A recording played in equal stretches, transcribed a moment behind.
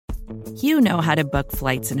You know how to book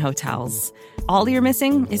flights and hotels. All you're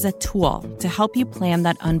missing is a tool to help you plan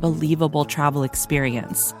that unbelievable travel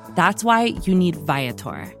experience. That's why you need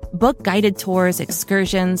Viator. Book guided tours,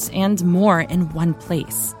 excursions, and more in one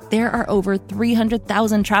place. There are over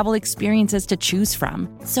 300,000 travel experiences to choose from,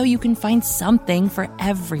 so you can find something for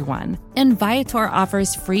everyone. And Viator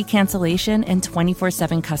offers free cancellation and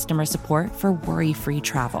 24/7 customer support for worry-free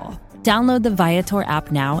travel. Download the Viator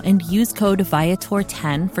app now and use code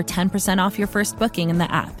Viator10 for 10% off your first booking in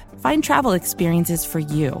the app. Find travel experiences for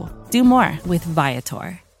you. Do more with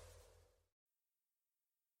Viator.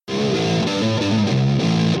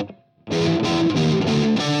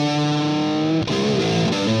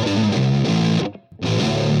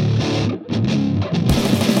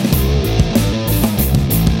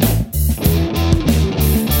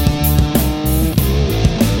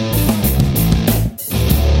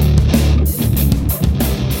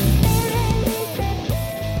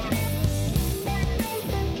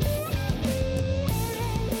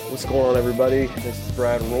 What's going on, everybody? This is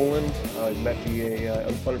Brad Rowland. You might be an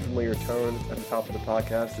unfamiliar tone at the top of the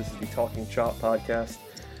podcast. This is the Talking Chop podcast,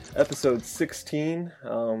 episode 16.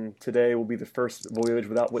 Today will be the first voyage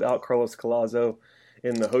without Carlos Collazo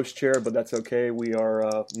in the host chair, but that's okay. We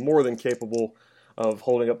are more than capable of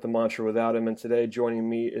holding up the mantra without him. And today, joining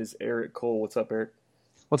me is Eric Cole. What's up, Eric?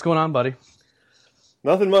 What's going on, buddy?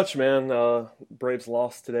 Nothing much, man. Braves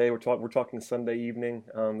lost today. We're talking Sunday evening.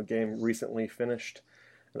 The game recently finished.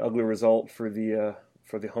 An ugly result for the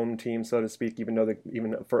home team, so to speak. Even though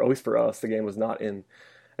at least for us, the game was not in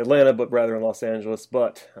Atlanta, but rather in Los Angeles.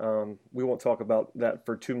 But we won't talk about that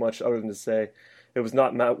for too much, other than to say it was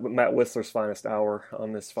not Matt Whistler's finest hour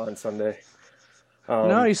on this fine Sunday.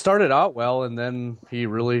 No, he started out well, and then he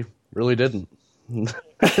really didn't.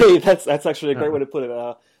 Hey, that's actually a great way to put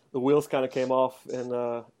it. The wheels kind of came off in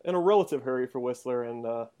a relative hurry for Whistler, and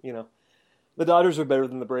the Dodgers are better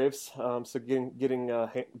than the Braves, so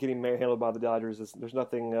getting manhandled by the Dodgers there's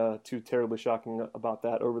nothing too terribly shocking about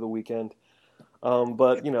that over the weekend.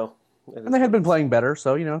 But and they had been playing better,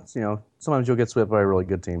 so sometimes you'll get swept by a really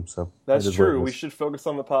good team. So that's true. We should focus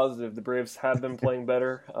on the positive. The Braves have been playing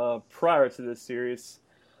better prior to this series,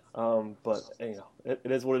 but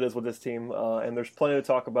it is what it is with this team, and there's plenty to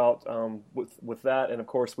talk about with that. And of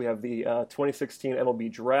course, we have the 2016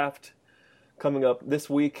 MLB Draft coming up this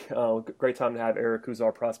week. Great time to have Eric, who's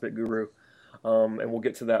our prospect guru, and we'll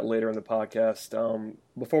get to that later in the podcast.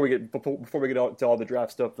 Before we get to all the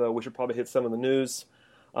draft stuff, though, we should probably hit some of the news.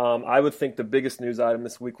 I would think the biggest news item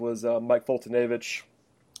this week was Mike Foltynewicz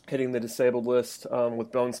hitting the disabled list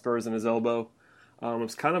with bone spurs in his elbow. It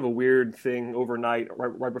was kind of a weird thing overnight,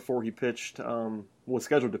 right before he pitched, was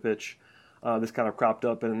scheduled to pitch. This kind of cropped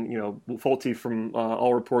up, and Folty, from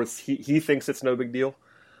all reports, he thinks it's no big deal.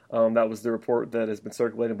 That was the report that has been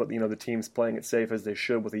circulating, but the team's playing it safe as they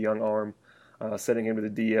should with a young arm, sending him to the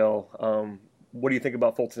DL. What do you think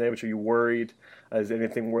about Foltynewicz? Are you worried? Is there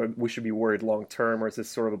anything where we should be worried long term, or is this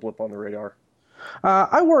sort of a blip on the radar?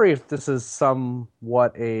 I worry if this is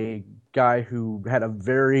somewhat a guy who had a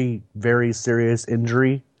very, very serious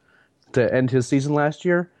injury to end his season last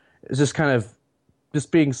year. It's just kind of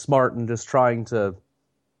just being smart and just trying to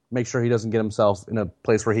make sure he doesn't get himself in a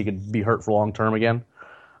place where he could be hurt for long term again.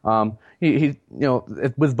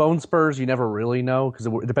 With bone spurs, you never really know, because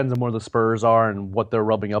it depends on where the spurs are and what they're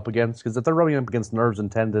rubbing up against. Because if they're rubbing up against nerves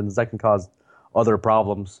and tendons, that can cause other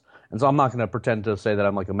problems. And so I'm not going to pretend to say that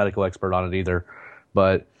I'm like a medical expert on it either.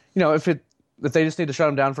 But if they just need to shut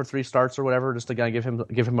him down for 3 starts or whatever, just to kind of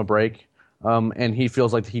give him a break, and he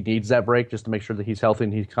feels like he needs that break just to make sure that he's healthy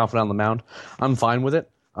and he's confident on the mound, I'm fine with it.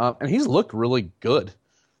 And he's looked really good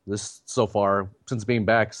so far since being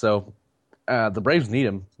back. So the Braves need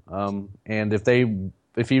him. And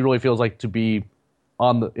if he really feels like to be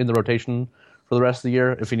in the rotation for the rest of the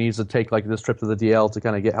year, if he needs to take like this trip to the DL to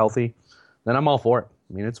kind of get healthy, then I'm all for it.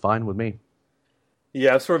 I mean, it's fine with me.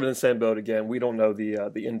 Yeah, I'm sort of in the same boat again. We don't know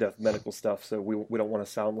the in-depth medical stuff, so we don't want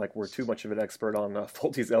to sound like we're too much of an expert on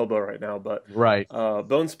Folty's elbow right now. But right,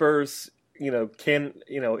 bone spurs, can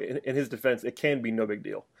in his defense, it can be no big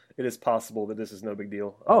deal. It is possible that this is no big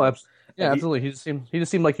deal. Absolutely. He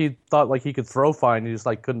just seemed like he thought like he could throw fine. He just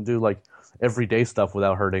like couldn't do like everyday stuff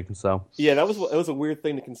without hurting. So yeah, it was a weird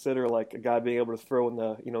thing to consider, like a guy being able to throw in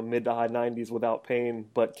the mid to high 90s without pain,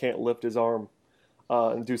 but can't lift his arm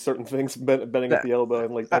and do certain things, bending at the elbow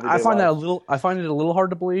and like. I find it a little hard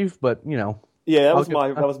to believe, but Yeah, that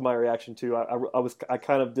was my reaction too. I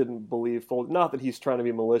kind of didn't believe Folty. Not that he's trying to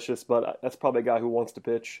be malicious, but that's probably a guy who wants to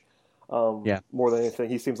pitch. More than anything,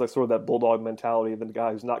 he seems like sort of that bulldog mentality than the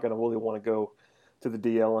guy who's not going to really want to go to the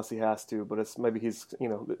DL unless he has to. But it's maybe he's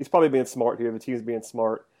probably being smart here. The team's being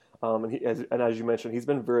smart. And as you mentioned, he's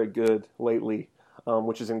been very good lately,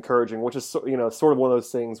 which is encouraging. Which is sort of one of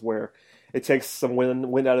those things where it takes some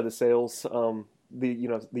wind out of the sails.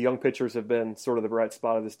 The young pitchers have been sort of the bright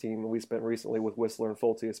spot of this team. We spent recently with Whistler and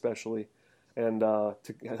Fulte especially, and to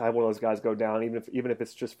have one of those guys go down, even if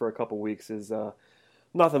it's just for a couple weeks, is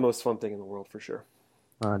not the most fun thing in the world for sure.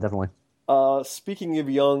 Definitely. Speaking of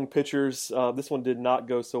young pitchers, this one did not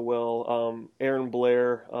go so well. Aaron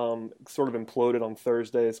Blair sort of imploded on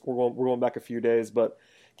Thursday. We're going back a few days, but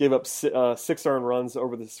gave up 6 earned runs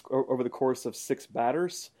over the course of 6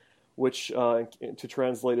 batters, which to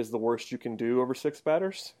translate is the worst you can do over 6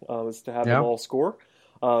 batters, is to have them all score.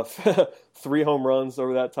 3 home runs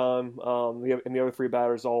over that time, and the other 3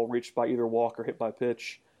 batters all reached by either walk or hit by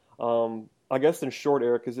pitch. I guess in short,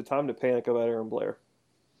 Eric, is it time to panic about Aaron Blair?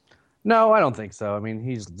 No, I don't think so. I mean,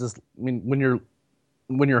 when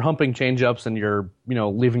you're humping changeups and you're,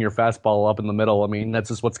 leaving your fastball up in the middle, I mean, that's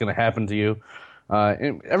just what's going to happen to you.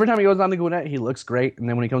 And every time he goes down to Gwinnett, he looks great. And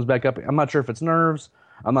then when he comes back up, I'm not sure if it's nerves.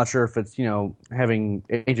 I'm not sure if it's, having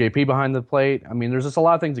AJP behind the plate. I mean, there's just a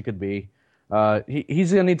lot of things it could be.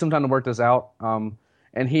 He's going to need some time to work this out.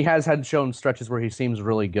 And he has shown stretches where he seems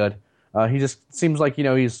really good. He just seems like,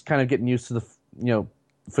 he's kind of getting used to the,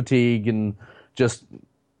 fatigue and just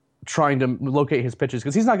trying to locate his pitches,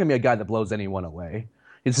 because he's not going to be a guy that blows anyone away.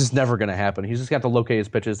 It's just never going to happen. He's just got to locate his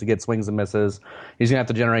pitches to get swings and misses. He's going to have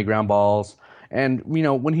to generate ground balls. And,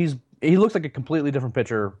 when he looks like a completely different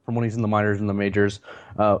pitcher from when he's in the minors and the majors.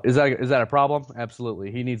 Is that a problem?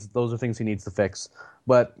 Absolutely. Those are things he needs to fix.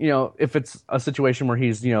 But, if it's a situation where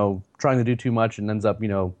he's, trying to do too much and ends up,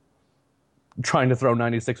 trying to throw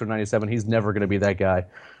 96 or 97, he's never going to be that guy.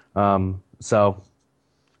 So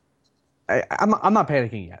I'm not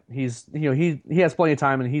panicking yet. He has plenty of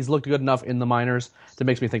time, and he's looked good enough in the minors that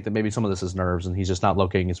makes me think that maybe some of this is nerves, and he's just not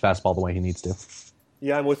locating his fastball the way he needs to.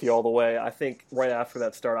 Yeah, I'm with you all the way. I think right after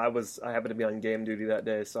that start, I happened to be on game duty that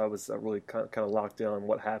day, so I was really kind of locked in on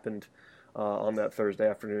what happened on that Thursday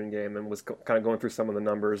afternoon game, and was kind of going through some of the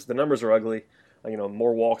numbers. The numbers are ugly.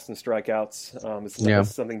 More walks than strikeouts.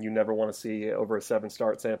 It's something you never want to see over a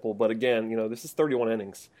 7-start sample. But again, this is 31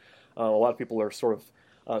 innings. A lot of people are sort of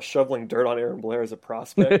shoveling dirt on Aaron Blair as a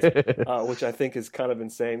prospect, which I think is kind of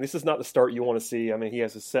insane. This is not the start you want to see. I mean, he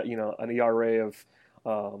has an ERA of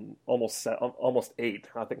almost 8.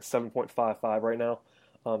 I think 7.55 right now.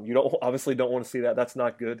 You obviously don't want to see that. That's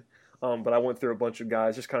not good. But I went through a bunch of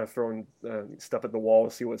guys just kind of throwing stuff at the wall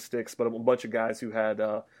to see what sticks. But a bunch of guys who had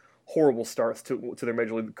horrible starts to their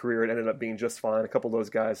major league career and ended up being just fine. A couple of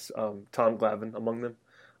those guys, Tom Glavine among them,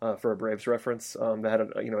 for a Braves reference, that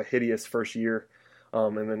had a hideous first year.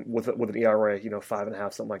 And then with an ERA,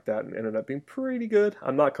 5.5, something like that, and ended up being pretty good.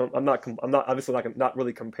 I'm not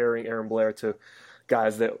really comparing Aaron Blair to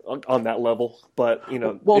guys that on that level, but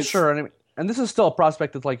sure. And this is still a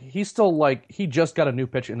prospect that's he just got a new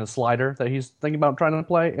pitch in a slider that he's thinking about trying to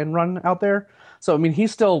play and run out there. So I mean,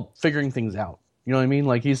 he's still figuring things out. You know what I mean?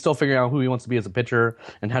 Like, he's still figuring out who he wants to be as a pitcher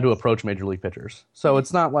and how to approach major league pitchers. So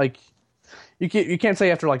it's not like you can't say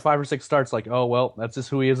after 5 or 6 starts oh well, that's just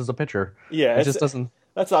who he is as a pitcher. Yeah, it just doesn't.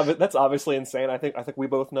 That's obviously insane. I think we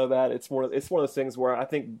both know that. It's one of those things where I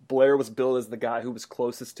think Blair was billed as the guy who was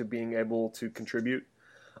closest to being able to contribute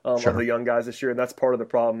of the young guys this year, and that's part of the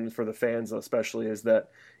problem for the fans, especially, is that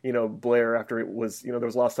Blair, after it was there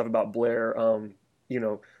was a lot of stuff about Blair,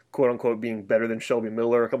 quote unquote being better than Shelby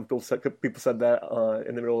Miller. A couple people said that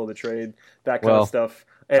in the middle of the trade, that kind of stuff.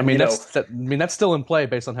 And, that's still in play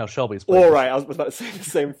based on how Shelby's played. Well, right. I was about to say the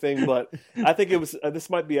same thing, but I think it was this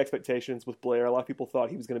might be expectations with Blair. A lot of people thought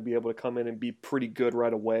he was going to be able to come in and be pretty good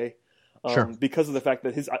right away, because of the fact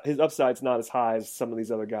that his upside's not as high as some of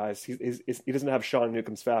these other guys. He doesn't have Sean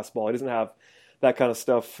Newcomb's fastball. He doesn't have that kind of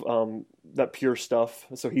stuff, that pure stuff.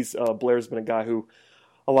 So Blair's been a guy who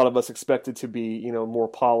a lot of us expected to be, more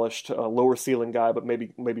polished, lower ceiling guy, but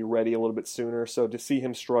maybe ready a little bit sooner. So to see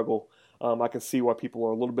him struggle, I can see why people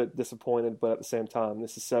are a little bit disappointed, but at the same time,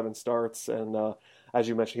 this is 7 starts, and as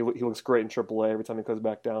you mentioned, he looks great in AAA every time he goes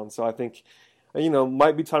back down. So I think,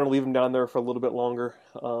 might be time to leave him down there for a little bit longer.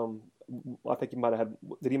 I think he might have had.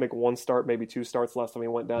 Did he make 1 start, maybe 2 starts last time he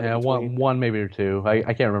went down? Yeah, one maybe or 2. I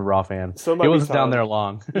can't remember offhand. So he wasn't down there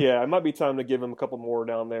long. Yeah, it might be time to give him a couple more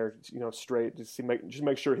down there, straight to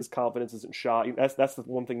make sure his confidence isn't shot. That's the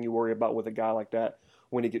one thing you worry about with a guy like that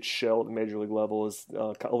when he gets shelled at the major league level, is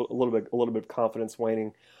a little bit of confidence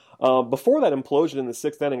waning. Before that implosion in the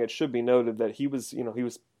 6th inning, it should be noted that he was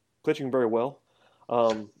pitching very well.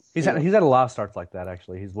 He's had a lot of starts like that,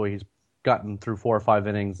 actually. He's gotten through 4 or 5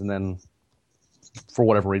 innings and then, for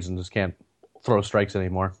whatever reason, just can't throw strikes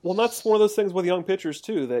anymore. Well, that's one of those things with young pitchers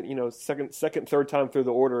too. That second, third time through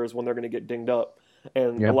the order is when they're going to get dinged up,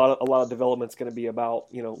 and Yep. a lot of development's going to be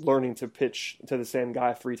about learning to pitch to the same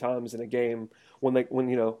guy 3 times in a game when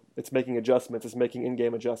it's making adjustments, it's making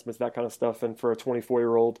in-game adjustments, that kind of stuff. And for a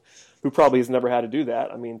 24-year-old who probably has never had to do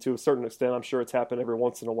that, I mean, to a certain extent, I'm sure it's happened every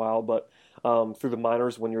once in a while, but through the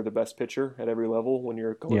minors, when you're the best pitcher at every level, when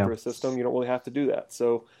you're going through a system, you don't really have to do that.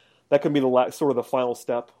 So that can be sort of the final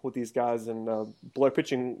step with these guys. And Blair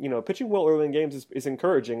pitching well early in games is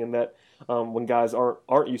encouraging in that when guys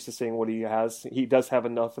aren't used to seeing what he has, he does have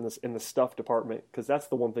enough in the stuff department, because that's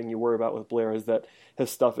the one thing you worry about with Blair is that his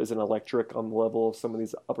stuff isn't electric on the level of some of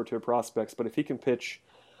these upper tier prospects. But if he can pitch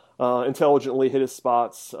intelligently, hit his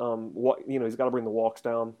spots, he's got to bring the walks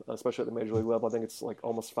down, especially at the major league level. I think it's like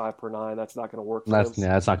almost 5/9. That's not going to work for him.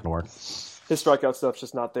 That's not going to work. His strikeout stuff's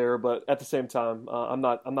just not there, but at the same time, I'm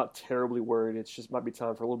not terribly worried. It's just might be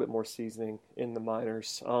time for a little bit more seasoning in the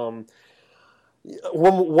minors. One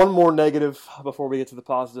more negative before we get to the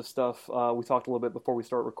positive stuff. We talked a little bit before we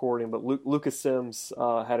start recording, but Lucas Sims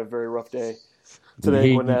had a very rough day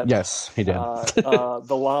today. Yes, he did. The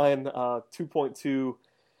line 2.2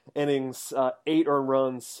 innings, 8 earned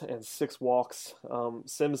runs, and 6 walks.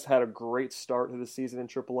 Sims had a great start to the season in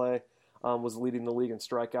AAA. Was leading the league in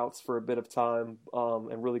strikeouts for a bit of time,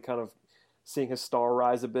 and really kind of seeing his star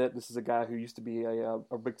rise a bit. This is a guy who used to be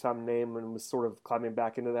a big time name and was sort of climbing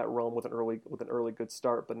back into that realm with an early good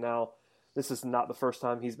start. But now this is not the first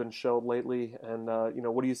time he's been shelled lately. And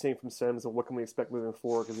what are you seeing from Sims, and what can we expect moving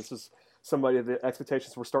forward? Because this is somebody the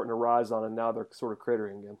expectations were starting to rise on, and now they're sort of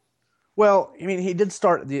cratering again. Well, I mean, he did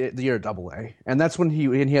start the year at AA, and that's when he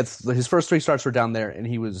had his first 3 starts were down there, and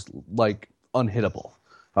he was like unhittable.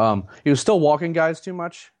 He was still walking guys too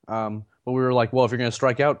much, but we were like, well, if you're going to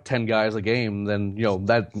strike out 10 guys a game, then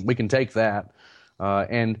that we can take that.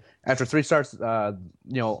 And after 3 starts,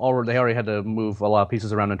 they already had to move a lot of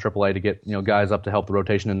pieces around in AAA to get guys up to help the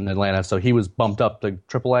rotation in Atlanta. So he was bumped up to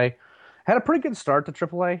AAA. Had a pretty good start to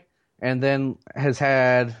AAA, and then has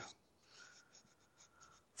had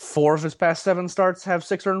 4 of his past 7 starts have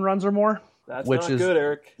 6 earned runs or more. That's not good,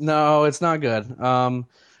 Eric. No, it's not good.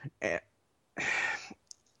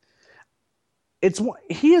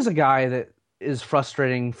 He is a guy that is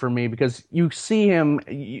frustrating for me because you see him,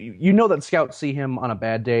 that scouts see him on a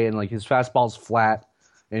bad day and like his fastball's flat,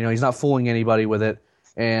 and he's not fooling anybody with it,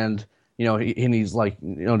 and he's like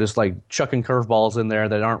just like chucking curveballs in there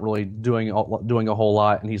that aren't really doing a whole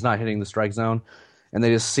lot, and he's not hitting the strike zone, and they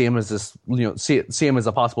just see him as this see him as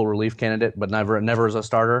a possible relief candidate, but never as a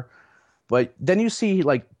starter. But then you see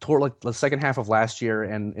toward the second half of last year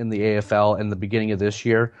and in the AFL and the beginning of this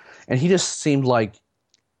year, and he just seemed like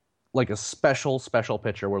a special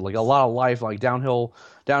pitcher where like a lot of life, like downhill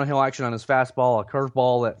action on his fastball, a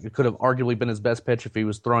curveball that could have arguably been his best pitch if he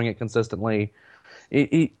was throwing it consistently.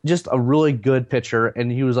 He just a really good pitcher, and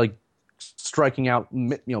he was like striking out,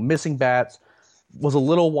 missing bats, was a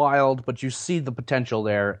little wild, but you see the potential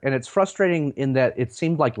there. And it's frustrating in that it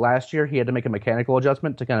seemed like last year he had to make a mechanical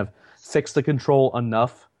adjustment to kind of fix the control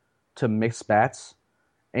enough to mix bats.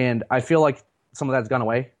 And I feel like some of that's gone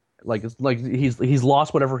away. Like he's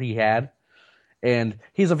lost whatever he had. And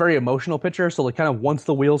he's a very emotional pitcher, so like kind of once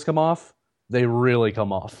the wheels come off, they really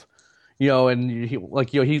come off. And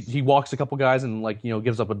he walks a couple guys and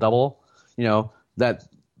gives up a double. That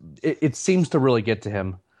it seems to really get to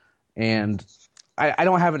him. And I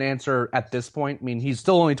don't have an answer at this point. I mean, he's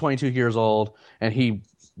still only 22 years old, and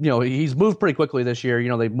he's moved pretty quickly this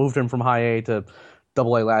year. They moved him from high A to AA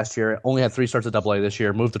last year. Only had 3 starts at AA this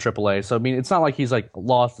year. Moved to AAA. So I mean, it's not like he's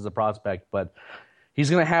lost as a prospect, but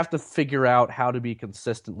he's going to have to figure out how to be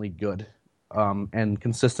consistently good, and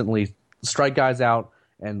consistently strike guys out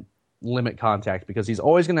and limit contact, because he's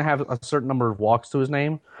always going to have a certain number of walks to his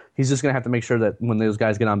name. He's just going to have to make sure that when those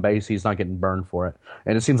guys get on base, he's not getting burned for it.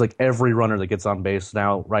 And it seems like every runner that gets on base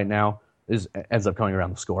right now ends up coming around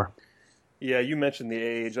the score. Yeah, you mentioned the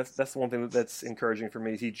age. That's the one thing that's encouraging for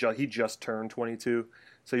me. He just turned 22,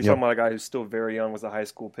 so you're talking about a guy who's still very young, was a high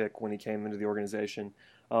school pick when he came into the organization.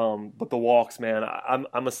 But the walks, man,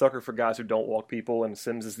 I'm a sucker for guys who don't walk people, and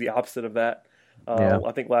Sims is the opposite of that.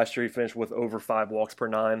 I think last year he finished with over 5 walks per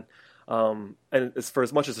 9. And for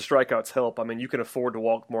as much as the strikeouts help, I mean, you can afford to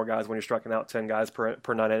walk more guys when you're striking out 10 guys per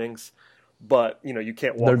 9 innings. But you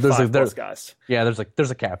can't walk 5+ guys. Yeah, there's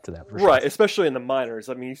a cap to that, for sure. Right, especially in the minors.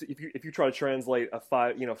 I mean, if you try to translate a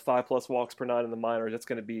 5+ walks per 9 in the minors, it's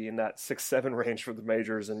going to be in that 6-7 range for the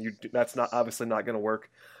majors, and that's obviously not going to work.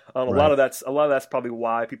 A lot of that's probably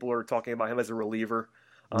why people are talking about him as a reliever.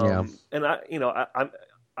 And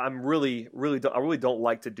I'm really I really don't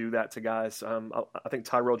like to do that to guys. I think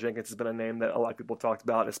Tyrell Jenkins has been a name that a lot of people have talked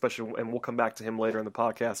about, especially, and we'll come back to him later in the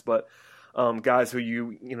podcast. But guys who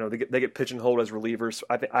they get pigeonholed as relievers,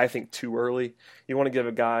 I think too early. You want to give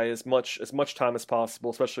a guy as much time as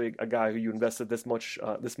possible, especially a guy who you invested this much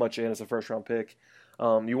in as a first round pick.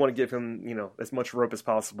 You want to give him as much rope as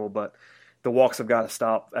possible, but the walks have got to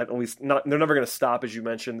stop. At least they're never going to stop, as you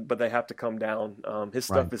mentioned, but they have to come down. His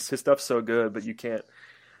stuff's so good, but you can't.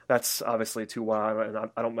 That's obviously too wild, and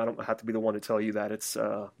I don't have to be the one to tell you that. It's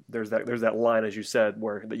there's that line, as you said,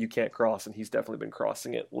 that you can't cross, and he's definitely been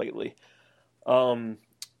crossing it lately.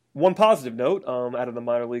 One positive note out of the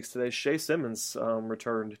minor leagues today: Shea Simmons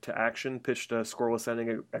returned to action, pitched a scoreless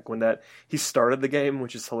inning at Gwinnett. He started the game,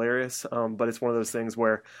 which is hilarious, but it's one of those things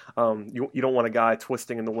where you don't want a guy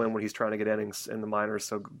twisting in the wind when he's trying to get innings in the minors.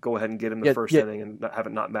 So go ahead and get him the first inning and have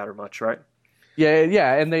it not matter much, right?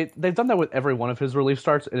 Yeah, and they've done that with every one of his relief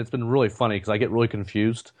starts, and it's been really funny because I get really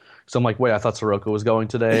confused. So I'm like, wait, I thought Soroka was going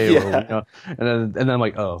today, or, and then I'm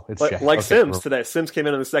like, oh, it's Shea. Like Sims today. Sims came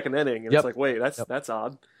in the second inning, and it's like, wait, that's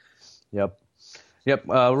odd. Yep.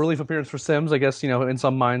 Relief appearance for Sims. I guess in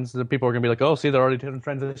some minds, the people are gonna be like, oh, see, they're already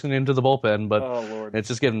transitioning into the bullpen, but it's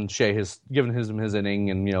just giving Shea his inning,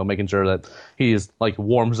 and making sure that he's like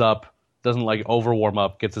warms up, doesn't like over warm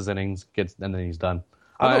up, gets his innings, and then he's done.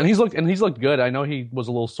 And he's looked good. I know he was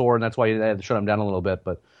a little sore, and that's why they had to shut him down a little bit.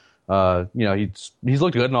 But he's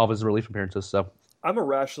looked good in all of his relief appearances. So I'm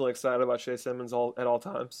irrationally excited about Shea Simmons at all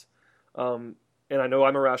times, and I know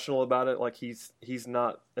I'm irrational about it. Like he's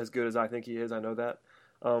not as good as I think he is. I know that,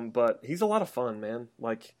 but he's a lot of fun, man.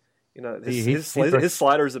 Like his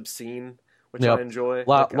slider is obscene, which I enjoy. A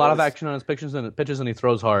lot of action on his pitches, and he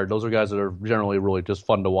throws hard. Those are guys that are generally really just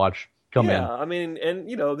fun to watch come in. Yeah, I mean, and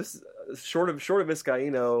this. Short of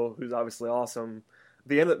Vizcaíno, who's obviously awesome,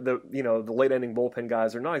 the end of the late inning bullpen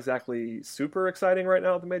guys are not exactly super exciting right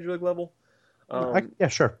now at the major league level.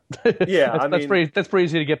 Sure. Yeah, that's pretty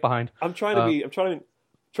easy to get behind. I'm trying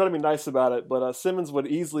to be nice about it, but Simmons would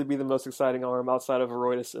easily be the most exciting arm outside of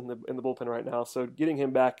Aroydis in the bullpen right now. So getting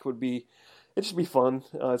him back it'd just be fun.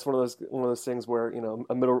 It's one of those things where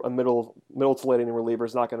a middle to late inning reliever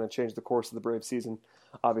is not going to change the course of the Braves season,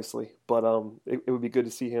 obviously. But it would be good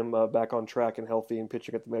to see him back on track and healthy and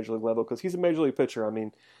pitching at the major league level because he's a major league pitcher. I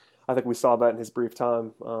mean, I think we saw that in his brief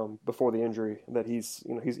time before the injury that he's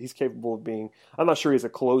capable of being. I'm not sure he's a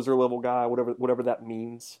closer level guy, whatever that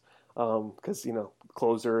means, because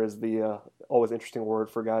closer is the always interesting word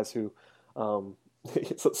for guys who.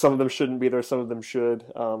 Some of them shouldn't be there. Some of them should.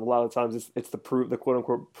 A lot of times, it's the quote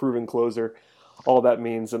unquote proven closer. All that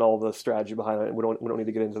means and all the strategy behind it. We don't need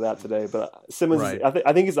to get into that today. But Simmons, I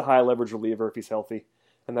think he's a high leverage reliever if he's healthy,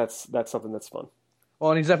 and that's something that's fun.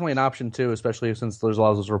 Well, and he's definitely an option too, especially since there's a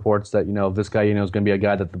lot of those reports that Vizcaíno is going to be a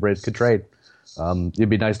guy that the Braves could trade. It'd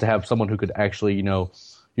be nice to have someone who could actually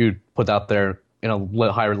you put out there in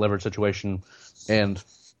a higher leverage situation, and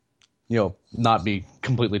not be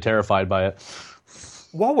completely terrified by it.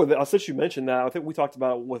 Since you mentioned that, I think we talked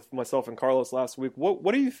about it with myself and Carlos last week.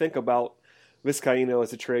 What do you think about Vizcaíno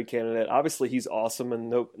as a trade candidate? Obviously, he's awesome,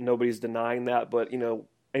 and nobody's denying that. But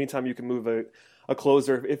anytime you can move a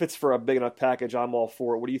closer, if it's for a big enough package, I'm all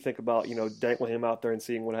for it. What do you think about dangling him out there and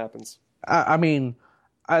seeing what happens? I mean,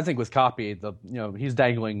 I think with Copy, he's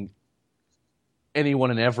dangling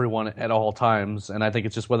anyone and everyone at all times, and I think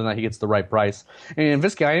it's just whether or not he gets the right price. And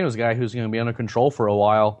Vizcaíno is a guy who's going to be under control for a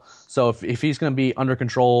while, so if he's going to be under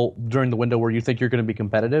control during the window where you think you're going to be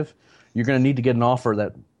competitive, you're going to need to get an offer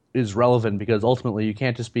that is relevant, because ultimately you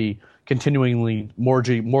can't just be continually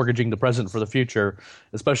mortgaging the present for the future,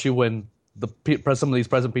 especially when some of these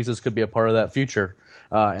present pieces could be a part of that future.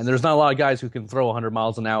 And there's not a lot of guys who can throw 100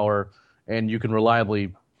 miles an hour and you can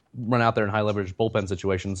reliably run out there in high leverage bullpen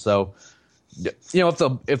situations. So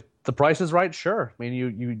if the price is right, sure. I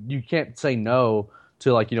mean, you can't say no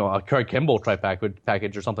to a Craig Kimbrell type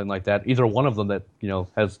package or something like that. Either one of them that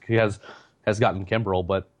has gotten Kimbrell,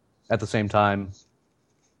 but at the same time,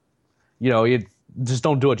 you just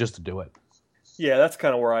don't do it just to do it. Yeah, that's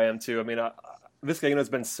kind of where I am too. I mean, Vizcaíno has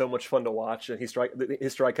been so much fun to watch, and his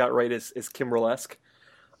strikeout rate is Kimbrell-esque.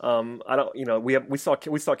 We saw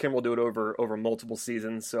Kimbrell do it over multiple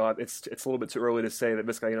seasons, so it's a little bit too early to say that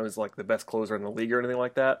Vizcaíno is like the best closer in the league or anything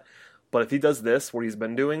like that. But if he does what he's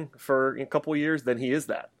been doing for a couple of years, then he is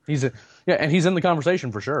that. And he's in the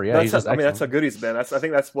conversation for sure. Yeah, that's how good he's been. I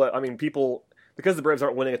think that's what people, because the Braves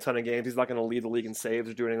aren't winning a ton of games, he's not going to lead the league in saves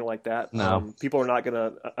or do anything like that. No, people are not going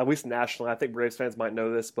to, at least nationally. I think Braves fans might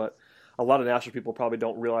know this, but a lot of national people probably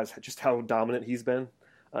don't realize just how dominant he's been.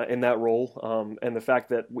 in that role. And the fact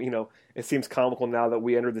that, it seems comical now that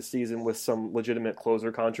we entered the season with some legitimate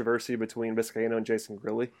closer controversy between Vizcaino and Jason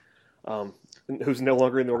Grilli, who's no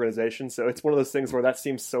longer in the organization. So it's one of those things where that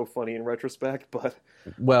seems so funny in retrospect. But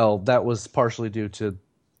well, that was partially due to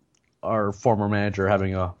our former manager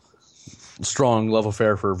having a strong love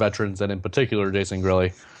affair for veterans, and in particular Jason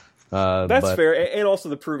Grilli. That's fair, and also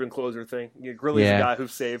the proven closer thing. Grilli's a guy who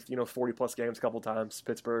saved 40-plus games a couple times.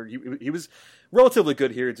 Pittsburgh, he was relatively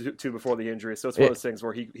good here too before the injury, so it's one of those things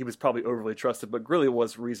where he was probably overly trusted, but Grilli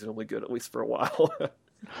was reasonably good, at least for a while.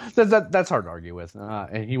 That's hard to argue with,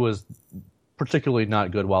 and he was particularly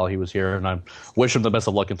not good while he was here, and I wish him the best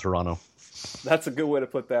of luck in Toronto. That's a good way to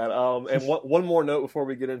put that. And one more note before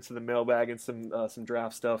we get into the mailbag and some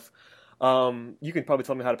draft stuff. You can probably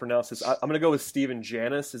tell me how to pronounce this. I'm going to go with Steven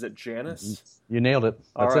Janis. Is it Janis? You nailed it.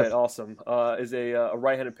 That's all right, it. Awesome. Is a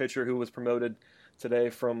right-handed pitcher who was promoted today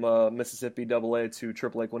from Mississippi AA to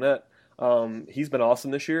AAA Gwinnett. He's been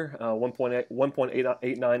awesome this year.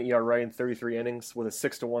 1.89 ERA in 33 innings with a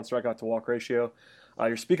 6-to-1 strikeout to walk ratio.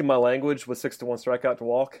 You're speaking my language with 6-to-1 strikeout to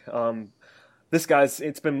walk. This guy's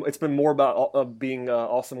it's been more about being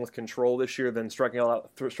awesome with control this year than striking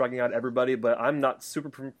out everybody. But I'm not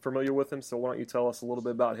super familiar with him, so why don't you tell us a little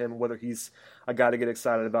bit about him, whether he's a guy to get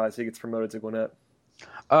excited about as he gets promoted to Gwinnett?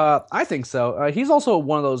 I think so. He's also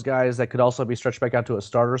one of those guys that could also be stretched back out to a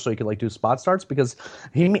starter, so he could do spot starts, because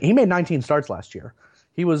he made 19 starts last year.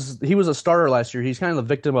 He was a starter last year. He's kind of the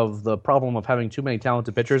victim of the problem of having too many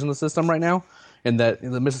talented pitchers in the system right now, and that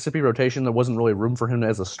in the Mississippi rotation there wasn't really room for him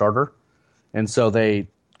as a starter. And so they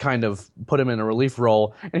kind of put him in a relief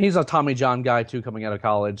role. And he's a Tommy John guy, too, coming out of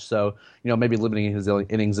college. So, maybe limiting his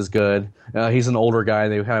innings is good. He's an older guy.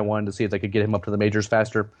 They kind of wanted to see if they could get him up to the majors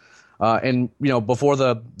faster. And before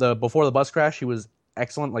the bus crash, he was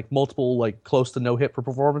excellent, multiple, close to no-hit for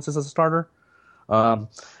performances as a starter.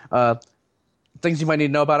 Things you might need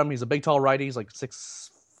to know about him: he's a big, tall righty. He's 6'6",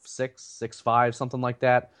 6'5", something like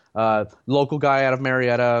that. Local guy out of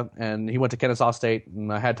Marietta, and he went to Kennesaw State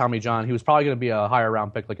and had Tommy John. He was probably going to be a higher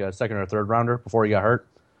round pick, like a second or third rounder, before he got hurt.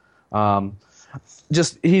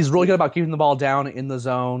 He's really good about keeping the ball down in the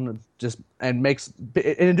zone, and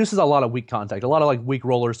it induces a lot of weak contact, a lot of weak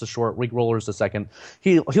rollers to short, weak rollers to second.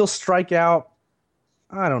 He'll strike out.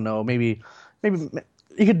 I don't know, maybe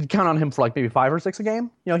you could count on him for maybe 5 or 6 a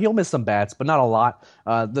game. He'll miss some bats, but not a lot.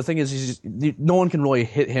 The thing is, no one can really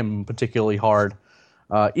hit him particularly hard.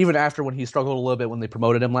 Even after when he struggled a little bit when they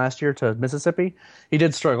promoted him last year to Mississippi, he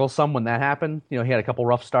did struggle some when that happened. He had a couple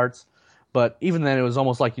rough starts, but even then it was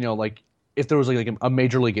almost if there was a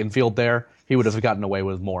major league infield there, he would have gotten away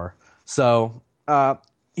with more. So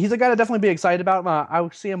he's a guy to definitely be excited about. I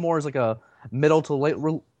would see him more as a middle to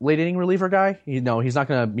late inning reliever guy. He's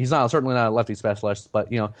certainly not a lefty specialist, but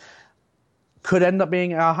could end up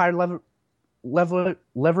being a high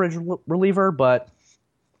leverage reliever, but.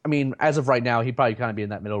 I mean, as of right now, he'd probably kind of be in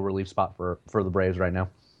that middle relief spot for the Braves right now.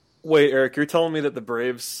 Wait, Eric, you're telling me that the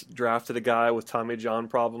Braves drafted a guy with Tommy John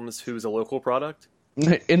problems who's a local product?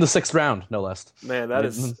 In the 6th round, no less. Man,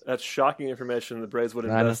 that's shocking information. The Braves would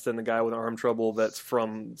invest in a guy with arm trouble that's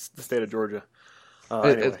from the state of Georgia.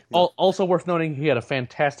 Anyway. Also worth noting, he had a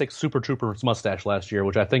fantastic Super Troopers mustache last year,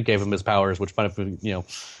 which I think gave him his powers, which kind of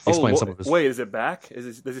explains some of his. Wait, is it back? Does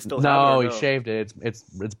he still have it? No, he shaved it.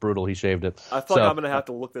 It's brutal. He shaved it. I thought I'm going to have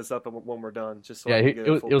to look this up when we're done, just so I can get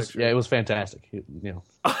a full picture. It was fantastic.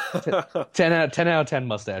 10 out of 10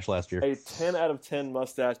 mustache last year. A 10 out of 10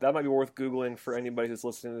 mustache. That might be worth Googling for anybody who's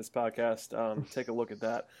listening to this podcast. Take a look at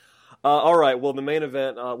that. All right, well, the main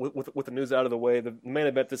event, with the news out of the way, the main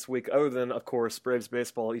event this week, other than, of course, Braves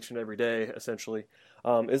baseball each and every day, essentially,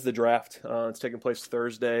 is the draft. It's taking place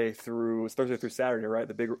Thursday through Saturday, right?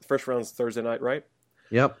 The big first round's Thursday night, right?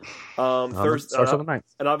 Yep. Thursday starts on the night.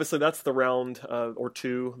 And obviously that's the round or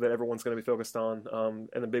two that everyone's going to be focused on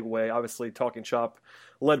in a big way. Obviously, Talking Chop,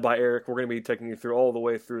 led by Eric, we're going to be taking you through all the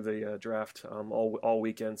way through the draft all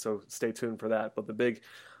weekend, so stay tuned for that. But the big...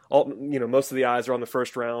 most of the eyes are on the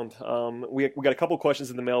first round. We got a couple questions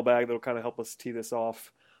in the mailbag that will kind of help us tee this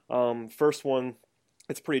off. First one,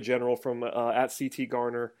 it's pretty general from at CT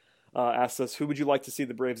Garner. Asks us, who would you like to see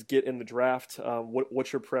the Braves get in the draft?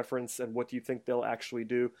 What's your preference, and what do you think they'll actually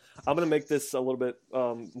do? I'm going to make this a little bit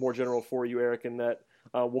more general for you, Eric, in that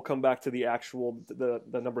we'll come back to the actual the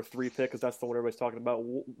number 3 pick, because that's the one everybody's talking about.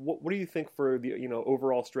 What do you think for the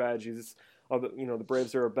overall strategies? The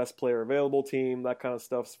Braves are a best player available team, that kind of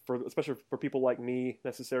stuff. Especially for people like me,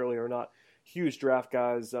 necessarily are not huge draft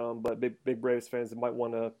guys, but big Braves fans that might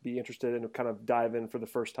want to be interested and kind of dive in for the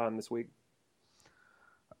first time this week.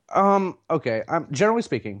 Okay. Generally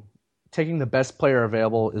speaking, taking the best player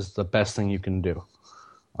available is the best thing you can do.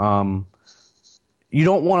 You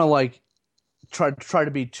don't want to like try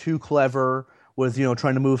to be too clever with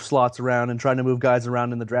trying to move slots around and trying to move guys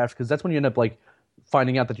around in the draft, because that's when you end up like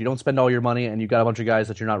finding out that you don't spend all your money and you got a bunch of guys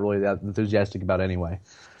that you're not really that enthusiastic about anyway.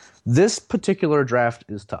 This particular draft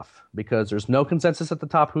is tough because there's no consensus at the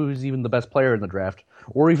top who's even the best player in the draft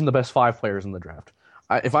or even the best 5 players in the draft.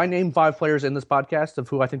 If I name 5 players in this podcast of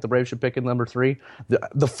who I think the Braves should pick in number 3,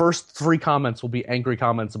 the first 3 comments will be angry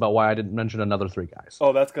comments about why I didn't mention another 3 guys.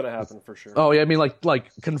 Oh, that's going to happen for sure. Oh, yeah, I mean,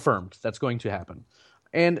 like confirmed. That's going to happen.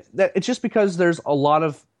 And it's just because there's just a lot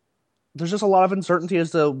of uncertainty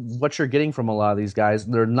as to what you're getting from a lot of these guys.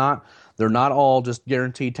 They're not all just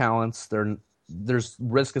guaranteed talents. There's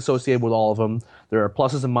risk associated with all of them. There are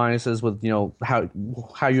pluses and minuses with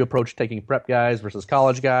how you approach taking prep guys versus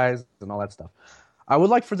college guys and all that stuff. I would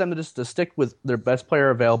like for them to stick with their best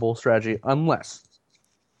player available strategy, unless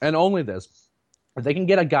and only this, if they can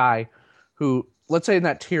get a guy who, let's say in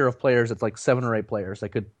that tier of players, it's like 7 or 8 players that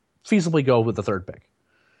could feasibly go with the 3rd pick.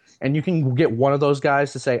 And you can get one of those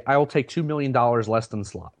guys to say, I will take $2 million less than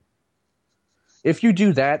slot. If you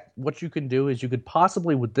do that, what you can do is you could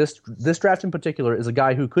possibly, with this draft in particular, is a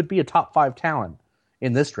guy who could be a top 5 talent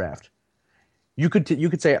in this draft. You could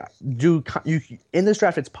say, in this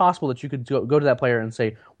draft, it's possible that you could go to that player and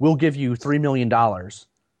say, we'll give you $3 million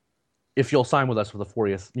if you'll sign with us for the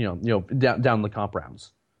 40th, down the comp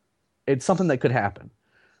rounds. It's something that could happen.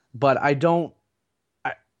 But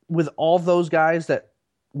with all those guys that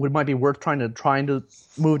might be worth trying to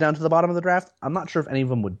move down to the bottom of the draft, I'm not sure if any of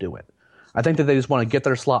them would do it. I think that they just want to get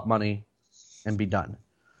their slot money and be done.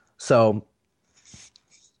 So,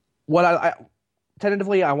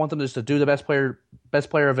 tentatively, I want them just to do the best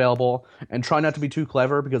player available and try not to be too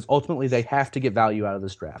clever, because ultimately they have to get value out of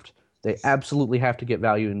this draft. They absolutely have to get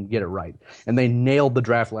value and get it right. And they nailed the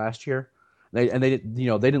draft last year. They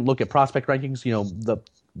didn't look at prospect rankings. The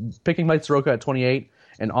picking Mike Soroka at 28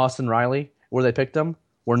 and Austin Riley, where they picked them,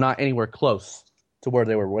 were not anywhere close to where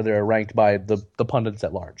they were ranked by the pundits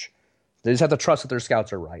at large. They just have to trust that their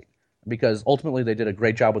scouts are right, because ultimately they did a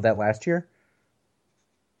great job with that last year.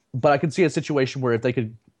 But I could see a situation where if they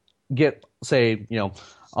could get, say,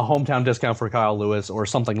 a hometown discount for Kyle Lewis or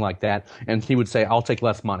something like that, and he would say, I'll take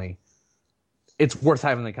less money, it's worth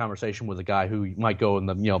having the conversation with a guy who might go in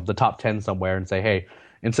the top 10 somewhere and say, hey,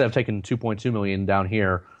 instead of taking $2.2 million down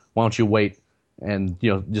here, why don't you wait and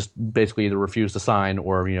just basically either refuse to sign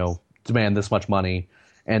or demand this much money,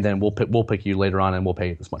 and then we'll pick you later on and we'll pay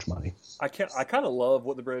you this much money. I kind of love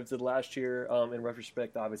what the Braves did last year. In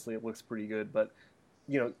retrospect, obviously it looks pretty good, but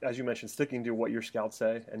as you mentioned, sticking to what your scouts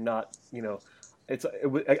say and not I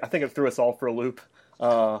think it threw us all for a loop.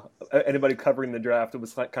 Anybody covering the draft, it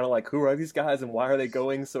was kind of like, who are these guys and why are they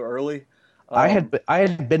going so early? I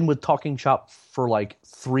had been with Talking Chop for like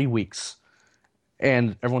 3 weeks,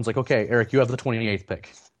 and everyone's like, okay, Eric, you have the 28th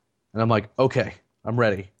pick. And I'm like, okay, I'm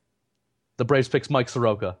ready. The Braves picks Mike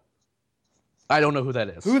Soroka. I don't know who that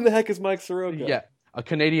is. Who the heck is Mike Soroka? Yeah, a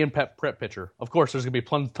Canadian prep pitcher. Of course, there's going to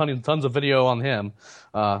be tons of video on him.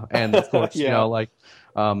 And of course, yeah.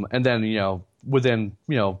 And then, within,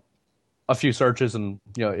 a few searches and,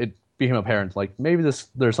 it became apparent, like, maybe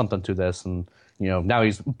there's something to this. And, now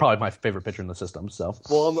he's probably my favorite pitcher in the system. So,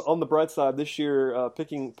 well, on the bright side, this year,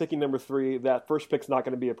 picking number 3, that first pick's not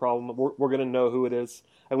going to be a problem. We're going to know who it is.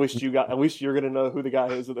 At least you're going to know who the guy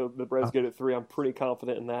is that the Braves get at 3. I'm pretty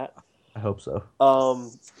confident in that. I hope so.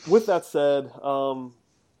 With that said,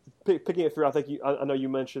 picking at 3, I know you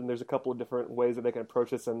mentioned there's a couple of different ways that they can approach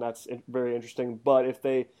this, and that's very interesting. But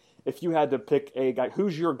if you had to pick a guy,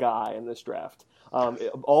 who's your guy in this draft?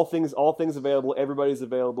 All things available, everybody's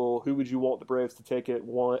available. Who would you want the Braves to take at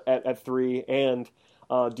 3? And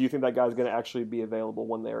do you think that guy's going to actually be available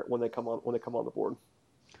when they come on the board?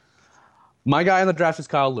 My guy in the draft is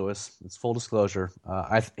Kyle Lewis. It's full disclosure.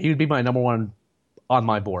 He would be my number 1 on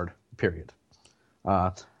my board. Period.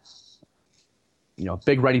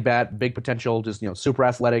 Big ready bat, big potential, just super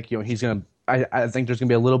athletic. He's gonna. I think there's gonna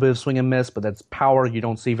be a little bit of swing and miss, but that's power you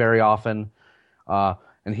don't see very often.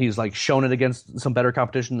 And he's like shown it against some better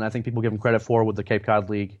competition than I think people give him credit for with the Cape Cod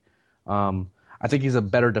League. I think he's a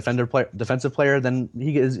better defensive player than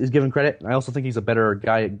he is given credit. And I also think he's a better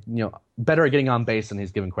guy, better at getting on base than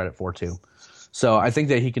he's given credit for too. So I think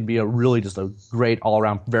that he can be just a great all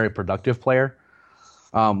around, very productive player.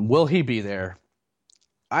 Will he be there?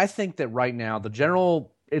 I think that right now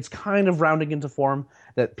it's kind of rounding into form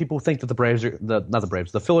that people think that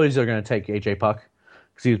the Phillies are going to take AJ Puck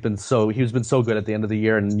because he's been so good at the end of the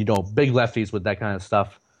year, and big lefties with that kind of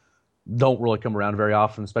stuff don't really come around very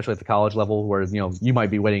often, especially at the college level, where you might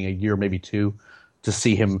be waiting a year, maybe 2, to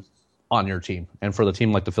see him on your team. And for the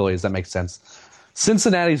team like the Phillies, that makes sense.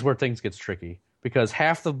 Cincinnati's where things gets tricky because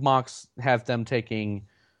half the mocks have them taking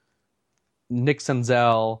Nick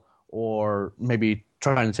Senzel or maybe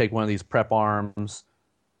trying to take one of these prep arms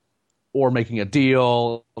or making a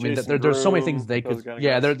deal. I mean, there's so many things they could.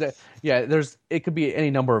 It could be any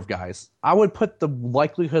number of guys. I would put the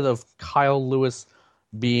likelihood of Kyle Lewis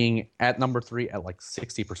being at number 3 at like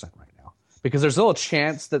 60% right now because there's still a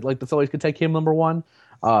chance that like the Phillies could take him number 1.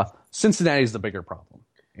 Cincinnati's the bigger problem,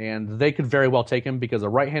 and they could very well take him because a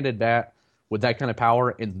right-handed bat with that kind of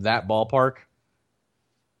power in that ballpark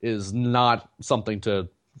is not something to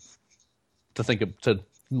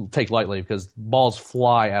take lightly because balls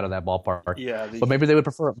fly out of that ballpark. Yeah, but maybe they would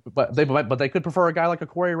prefer, but they could prefer a guy like a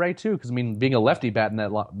Corey Ray too because I mean being a lefty bat in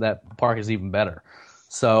that park is even better.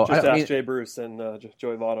 So ask Jay Bruce and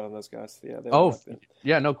Joey Votto and those guys.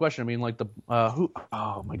 Yeah. No question. I mean, like who?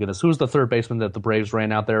 Oh my goodness, who's the third baseman that the Braves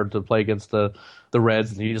ran out there to play against the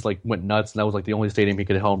Reds, and he just like went nuts, and that was like the only stadium he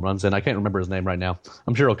could hit home runs in. I can't remember his name right now.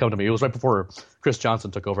 I'm sure it'll come to me. It was right before Chris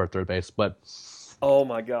Johnson took over at third base, but. Oh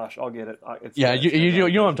my gosh, I'll get it. You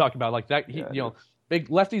know what I'm talking about. Like that, big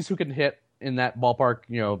lefties who can hit in that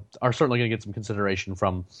ballpark, are certainly going to get some consideration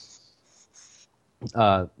from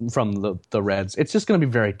the Reds. It's just going to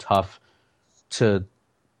be very tough to.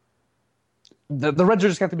 The Reds are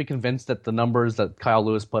just going to have to be convinced that the numbers that Kyle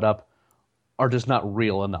Lewis put up are just not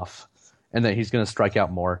real enough, and that he's going to strike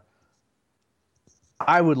out more.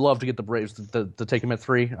 I would love to get the Braves to take him at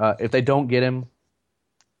 3. If they don't get him.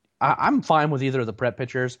 I'm fine with either of the prep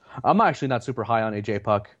pitchers. I'm actually not super high on AJ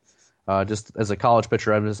Puck. Just as a college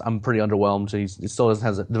pitcher, I'm pretty underwhelmed. He still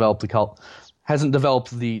hasn't developed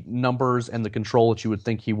the numbers and the control that you would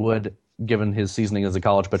think he would, given his seasoning as a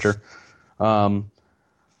college pitcher. And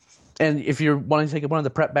if you're wanting to take one of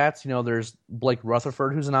the prep bats, there's Blake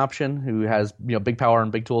Rutherford, who's an option, who has big power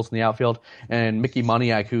and big tools in the outfield, and Mickey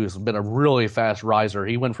Moniak, who's been a really fast riser.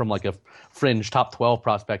 He went from like a fringe top 12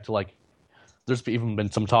 prospect to like. There's even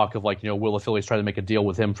been some talk of like, will the Phillies try to make a deal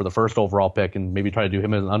with him for the first overall pick and maybe try to do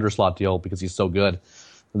him as an underslot deal because he's so good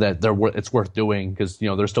that it's worth doing because,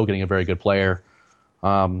 they're still getting a very good player.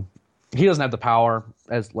 He doesn't have the power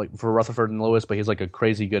as like for Rutherford and Lewis, but he's like a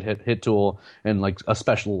crazy good hit tool and like a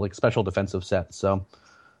special defensive set. So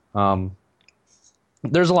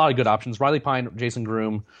there's a lot of good options. Riley Pine, Jason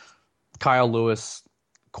Groom, Kyle Lewis,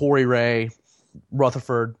 Corey Ray,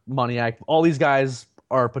 Rutherford, Moniak, all these guys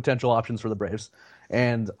are potential options for the Braves.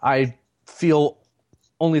 And I feel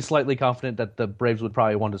only slightly confident that the Braves would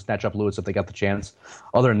probably want to snatch up Lewis if they got the chance.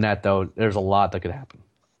 Other than that, though, there's a lot that could happen.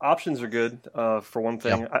 Options are good, for one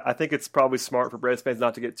thing. Yep. I think it's probably smart for Braves fans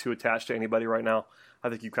not to get too attached to anybody right now. I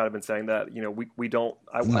think you've kind of been saying that. We don't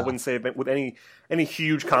 – I wouldn't say with any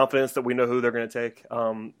huge confidence that we know who they're going to take.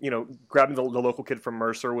 Grabbing the local kid from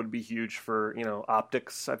Mercer would be huge for,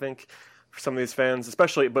 optics, I think, for some of these fans,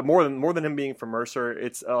 especially, but more than him being from Mercer,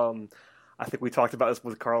 it's I think we talked about this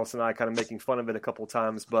with Carlos and I kind of making fun of it a couple of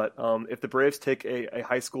times, but if the Braves take a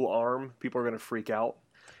high school arm, people are going to freak out,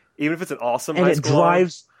 even if it's an awesome high school arm.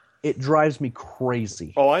 It drives me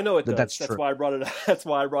crazy. Oh, I know it does. That's why I brought it up. That's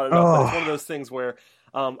why I brought it up. But it's one of those things where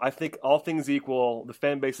I think all things equal, the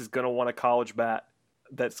fan base is going to want a college bat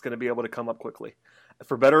that's going to be able to come up quickly.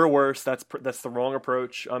 For better or worse, that's the wrong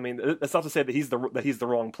approach. I mean, that's not to say that he's the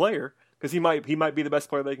wrong player, because he might be the best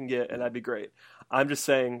player they can get, and that'd be great. I'm just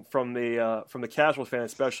saying from the casual fan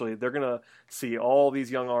especially, they're gonna see all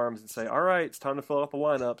these young arms and say, all right, it's time to fill up a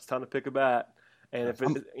lineup. It's time to pick a bat. And if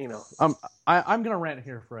I'm gonna rant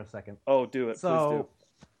here for a second. Oh, do it, please do.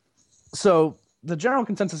 So the general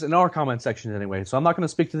consensus in our comment section anyway, so I'm not going to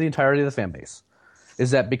speak to the entirety of the fan base,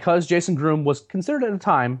 is that because Jason Groom was considered at the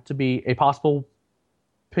time to be a possible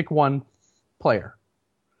pick 1 player,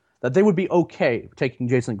 that they would be okay taking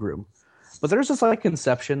Jason Groom. But there's this like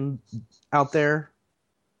conception out there,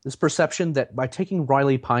 this perception that by taking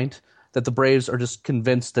Riley Pint, that the Braves are just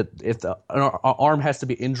convinced that if an arm has to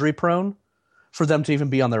be injury prone for them to even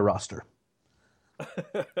be on their roster.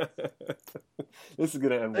 This is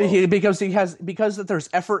going to end well. Because there's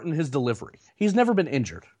effort in his delivery. He's never been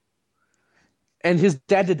injured. And his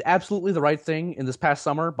dad did absolutely the right thing in this past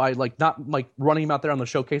summer by not running him out there on the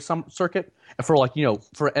showcase circuit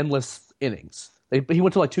for endless innings. He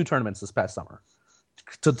went to 2 tournaments this past summer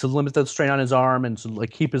to limit the strain on his arm and to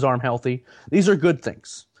keep his arm healthy. These are good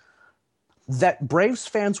things. That Braves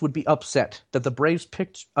fans would be upset that the Braves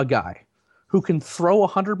picked a guy who can throw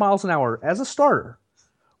 100 miles an hour as a starter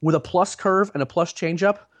with a plus curve and a plus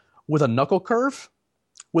changeup, with a knuckle curve,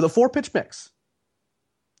 with a 4-pitch mix,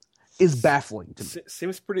 is baffling to me.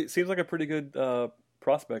 Seems like a pretty good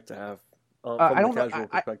prospect to have from the casual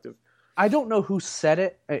perspective. I don't know who said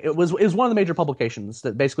it. It was one of the major publications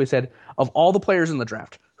that basically said, of all the players in the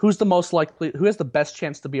draft, who has the best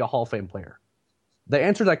chance to be a Hall of Fame player? The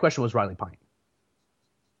answer to that question was Riley Pint.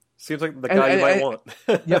 Seems like the guy you might want.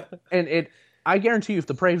 Yep, and I guarantee you, if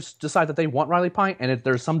the Braves decide that they want Riley Pint, and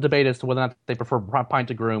there's some debate as to whether or not they prefer Pint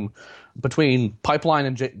to Groom, between Pipeline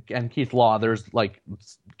and Keith Law,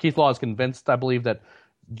 Keith Law is convinced, I believe, that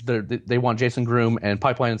they want Jason Groom, and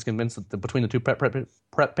Pipeline is convinced that between the two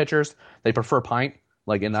prep pitchers, they prefer Pint.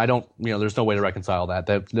 And I don't, there's no way to reconcile that.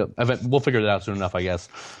 We'll figure it out soon enough, I guess.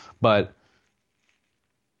 But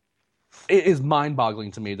it is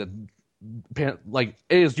mind-boggling to me that, it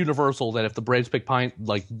is universal that if the Braves pick Pint,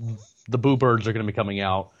 the boo birds are going to be coming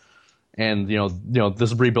out, and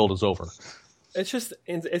this rebuild is over.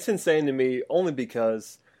 It's insane to me, only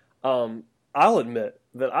because I'll admit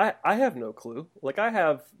that I have no clue. I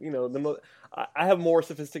have I have more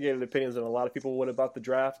sophisticated opinions than a lot of people would about the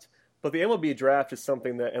draft. But the MLB draft is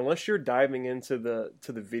something that, unless you're diving into the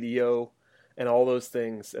video and all those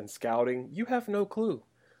things and scouting, you have no clue.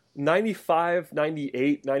 95,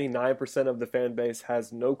 98, 99% of the fan base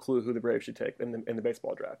has no clue who the Braves should take in the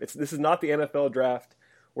baseball draft. This is not the NFL draft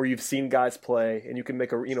where you've seen guys play and you can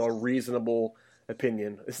make a reasonable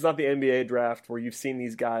opinion. This is not the NBA draft where you've seen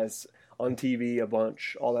these guys on TV a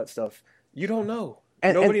bunch, all that stuff. You don't know.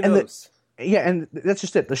 Nobody knows. And that's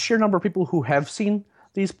just it. The sheer number of people who have seen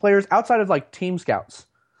these players outside of team scouts,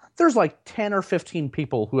 there's 10 or 15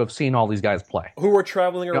 people who have seen all these guys play, who are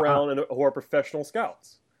traveling around and who are professional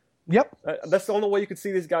scouts. Yep. That's the only way you could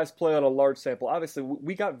see these guys play on a large sample. Obviously,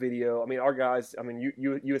 we got video. I mean, our guys,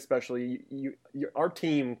 you especially, our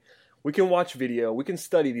team, we can watch video. We can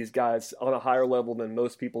study these guys on a higher level than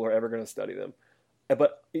most people are ever going to study them.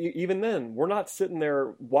 But even then, we're not sitting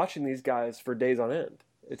there watching these guys for days on end.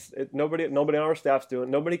 Nobody on our staff's doing.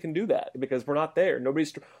 Nobody can do that because we're not there.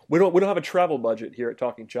 We don't have a travel budget here at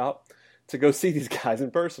Talking Chop to go see these guys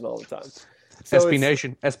in person all the time. So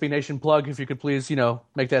SB Nation plug, if you could please,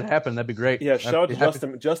 make that happen, that'd be great. Yeah, shout out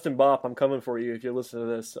to Justin Bopp. I'm coming for you if you listen to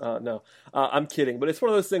this. No, I'm kidding, but it's one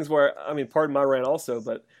of those things where, pardon my rant also,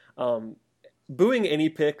 but booing any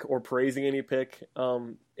pick or praising any pick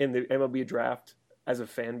in the MLB draft as a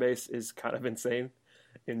fan base is kind of insane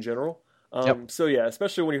in general. Yep. So yeah,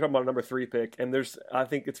 especially when you're talking about a number 3 pick, and I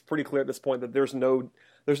think it's pretty clear at this point that there's no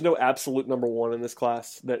absolute number 1 in this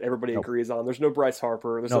class that everybody agrees on. There's no Bryce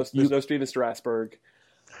Harper. There's no Steven Strasburg.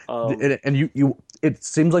 And it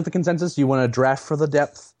seems like the consensus, you want to draft for the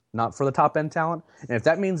depth, not for the top end talent. And if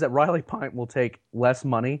that means that Riley Pint will take less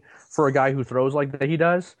money for a guy who throws like that he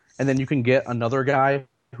does, and then you can get another guy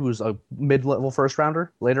who's a mid-level first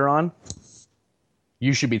rounder later on,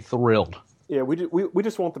 you should be thrilled. Yeah, we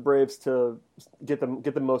just want the Braves to get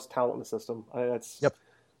the most talent in the system. That's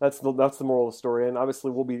the moral of the story. And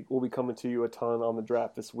obviously we'll be coming to you a ton on the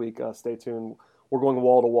draft this week. Stay tuned. We're going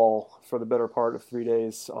wall to wall for the better part of 3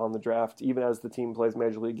 days on the draft, even as the team plays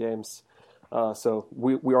major league games. So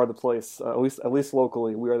we are the place, at least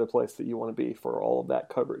locally, we are the place that you want to be for all of that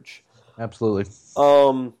coverage. Absolutely.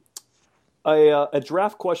 A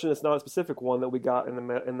draft question that's not a specific one that we got in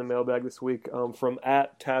the mailbag this week from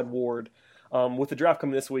 @TadWard. With the draft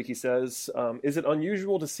coming this week, he says, is it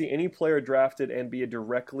unusual to see any player drafted and be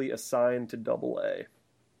directly assigned to Double-A?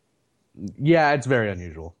 Yeah, it's very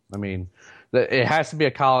unusual. It has to be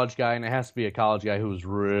a college guy, and it has to be a college guy who's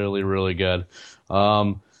really, really good.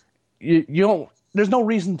 You don't. There's no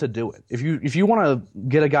reason to do it. If you want to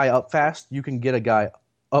get a guy up fast, you can get a guy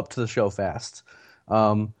up to the show fast.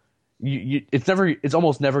 It's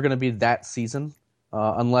almost never going to be that season.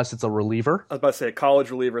 Unless it's a reliever. I was about to say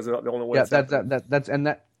college reliever is about the only way. Yeah,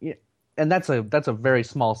 that's a very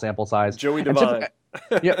small sample size. Joey Devine.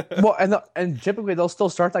 And typically they'll still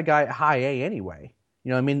start that guy at high A anyway.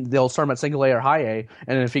 They'll start him at single A or high A,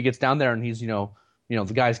 and then if he gets down there and he's the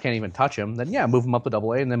guys can't even touch him, then move him up to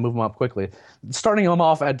Double A and then move him up quickly. Starting him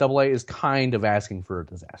off at Double A is kind of asking for a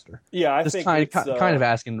disaster. Yeah, I think kind of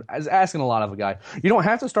asking a lot of a guy. You don't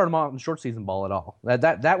have to start him out in short season ball at all.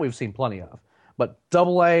 That we've seen plenty of. But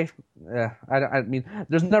Double-A,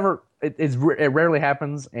 there's never it rarely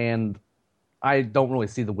happens, and I don't really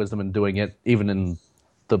see the wisdom in doing it, even in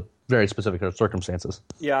the very specific circumstances.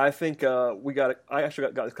 Yeah, I think I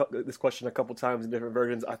actually got this question a couple times in different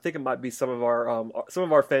versions. I think it might be some of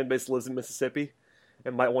our fan base lives in Mississippi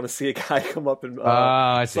and might want to see a guy come up and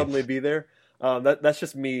suddenly be there. That's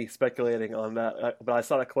just me speculating on that. But I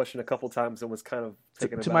saw that question a couple times and was kind of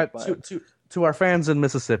taken aback by it. To our fans in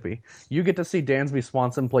Mississippi, you get to see Dansby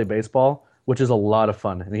Swanson play baseball, which is a lot of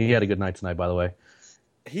fun. And he had a good night tonight, by the way.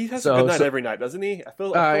 He has a good night every night, doesn't he? I feel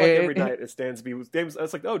like every night it's Dansby.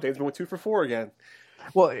 It's like, Dansby went 2 for 4 again.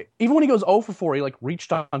 Well, even when he goes 0 for 4, he like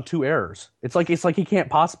reached on 2 errors. It's like he can't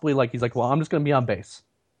possibly he's like, well, I'm just going to be on base.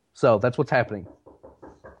 So that's what's happening.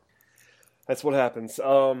 That's what happens.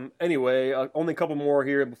 Anyway, only a couple more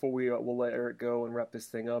here before we'll let Eric go and wrap this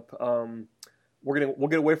thing up. We'll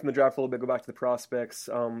get away from the draft a little bit, go back to the prospects.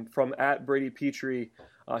 From at Brady Petrie,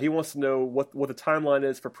 he wants to know what the timeline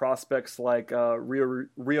is for prospects like Rio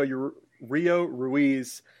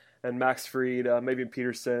Ruiz and Max Fried, maybe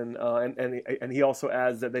Peterson, and he also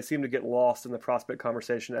adds that they seem to get lost in the prospect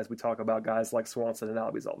conversation as we talk about guys like Swanson and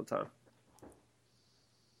Albies all the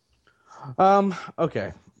time.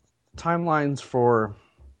 Okay. Timelines for...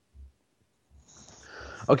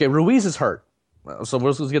 Okay, Ruiz is hurt. So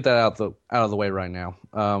let's get that out of the way right now.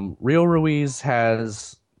 Rio Ruiz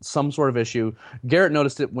has some sort of issue. Garrett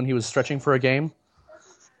noticed it when he was stretching for a game.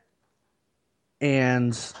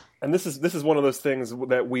 And this is one of those things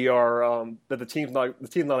that we are that the team's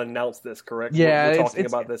not announced this, correct? Yeah, we're talking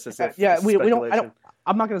about this as if we don't.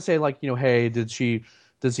 I'm not going to say hey,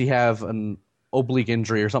 does he have an oblique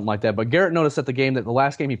injury or something like that? But Garrett noticed that the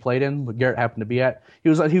last game he played in, but Garrett happened to be at, he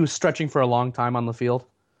was stretching for a long time on the field,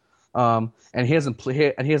 and he hasn't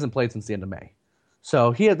played since the end of May.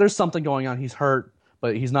 So there's something going on. He's hurt,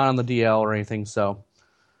 but he's not on the DL or anything. So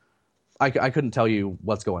I couldn't tell you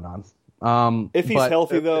what's going on. If he's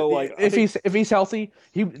healthy, though, if he's healthy,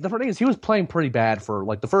 the thing is he was playing pretty bad for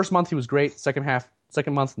the first month. He was great. Second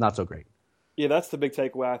month, not so great. Yeah, that's the big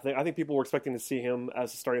takeaway. I think people were expecting to see him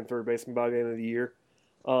as a starting third baseman by the end of the year.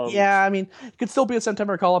 Yeah, I mean, it could still be a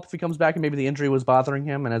September call-up if he comes back and maybe the injury was bothering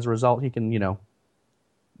him, and as a result, he can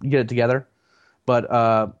get it together. But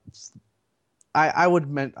I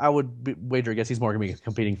would wager, I guess he's more going to be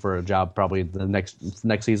competing for a job probably the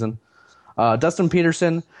next season. Dustin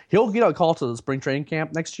Peterson, he'll get a call to the spring training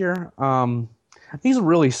camp next year. He's a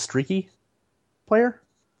really streaky player,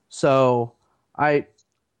 so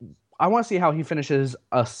I want to see how he finishes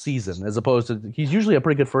a season, as opposed to he's usually a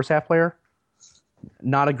pretty good first half player,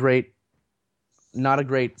 not a great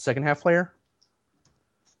second half player.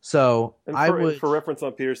 So for reference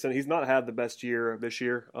on Peterson, he's not had the best year this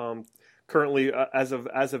year. Currently, as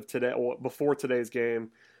of today, before today's game.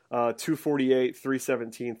 248,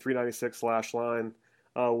 317, 396 slash line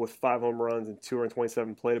with 5 home runs and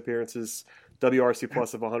 227 plate appearances. WRC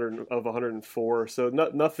plus of 104. So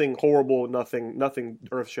nothing horrible, nothing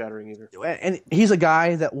earth shattering either. And he's a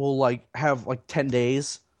guy that will have 10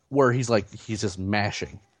 days where he's just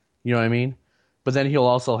mashing. You know what I mean? But then he'll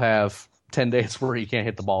also have 10 days where he can't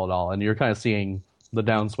hit the ball at all, and you're kind of seeing the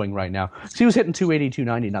downswing right now. So he was hitting 280,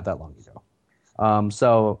 290 not that long ago.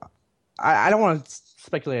 So I don't want to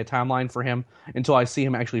speculate a timeline for him until I see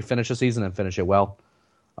him actually finish a season and finish it well.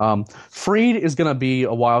 Fried is going to be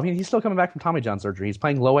a while. He's still coming back from Tommy John surgery. He's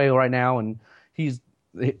playing low A right now, and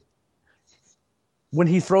when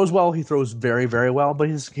he throws well, he throws very, very well. But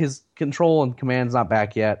his control and command's not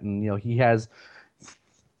back yet, and he has.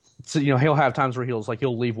 So he'll have times where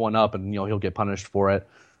he'll leave one up, and he'll get punished for it.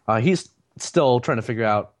 He's still trying to figure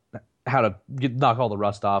out how to knock all the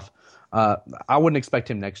rust off. I wouldn't expect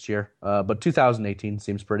him next year, but 2018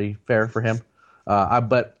 seems pretty fair for him.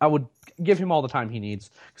 But I would give him all the time he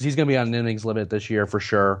needs because he's going to be on an innings limit this year for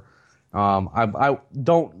sure. I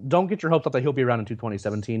don't get your hopes up that he'll be around in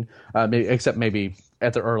 2017, except maybe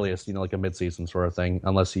at the earliest, like a midseason sort of thing,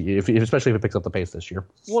 unless especially if he picks up the pace this year.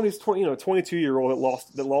 Well, he's 22-year-old that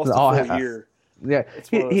lost a full year. Yeah,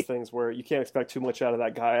 it's one of those things where you can't expect too much out of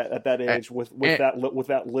that guy at that age with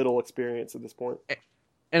that little experience at this point.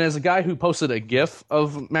 And as a guy who posted a GIF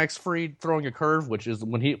of Max Fried throwing a curve, which is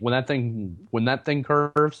when that thing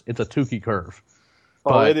curves, it's a Tukey curve.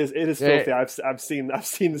 But it is filthy. I've seen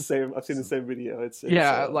the same video. It's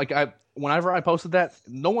whenever I posted that,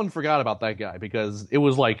 no one forgot about that guy because it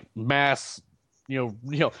was mass.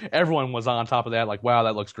 Everyone was on top of that. Wow,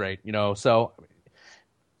 that looks great. So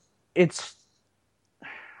it's,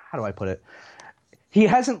 how do I put it?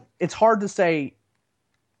 It's hard to say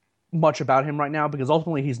much about him right now because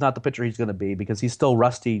ultimately he's not the pitcher he's going to be because he's still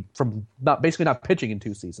rusty from not pitching in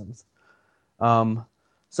 2 seasons.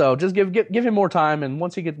 So just give him more time, and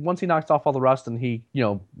once he knocks off all the rust and he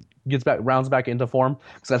rounds back into form,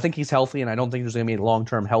 because I think he's healthy and I don't think there's going to be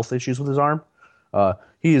long-term health issues with his arm.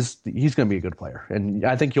 He's going to be a good player, and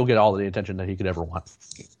I think he'll get all the attention that he could ever want.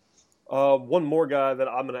 One more guy that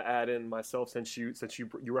I'm going to add in myself since you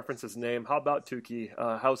referenced his name. How about Tukey?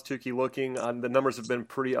 How's Tukey looking? The numbers have been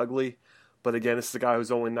pretty ugly, but again, this is a guy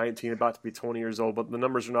who's only 19, about to be 20 years old. But the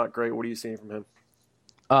numbers are not great. What are you seeing from him?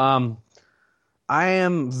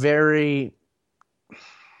 I'm very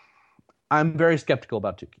skeptical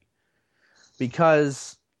about Tukey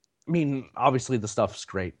because, obviously the stuff's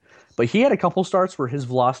great, But he had a couple starts where his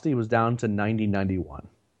velocity was down to 90, 91.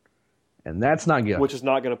 And that's not good. Which is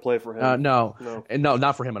not going to play for him. No,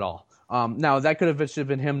 not for him at all. Now, that could have just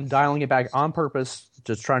been him dialing it back on purpose,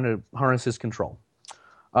 just trying to harness his control.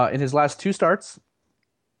 In his last 2 starts,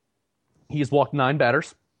 he has walked 9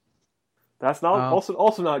 batters. That's not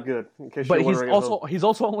also not good. In case but you're he's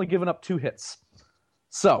also only given up 2 hits.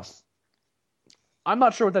 So, I'm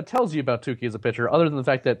not sure what that tells you about Tukey as a pitcher, other than the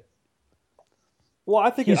fact that I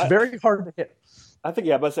think he's very hard to hit. I think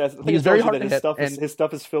he's very hard to hit. His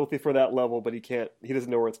stuff is filthy for that level, but he doesn't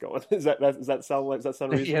know where it's going. Does that sound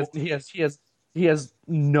reasonable? He has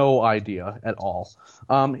no idea at all.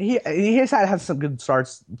 He has had some good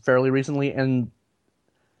starts fairly recently, and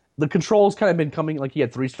the control's kind of been coming. Like, he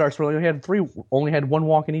had 3 starts where only had 1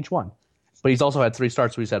 walk in each one, but he's also had 3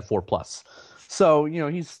 starts where he's had 4+. So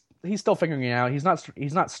he's still figuring it out.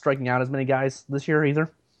 He's not striking out as many guys this year either.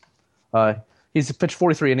 He's pitched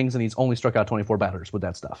 43 innings and he's only struck out 24 batters with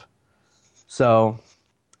that stuff. So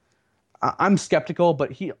I'm skeptical, but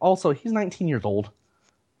he's 19 years old.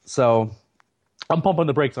 So I'm pumping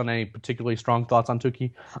the brakes on any particularly strong thoughts on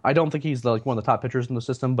Tukey. I don't think he's one of the top pitchers in the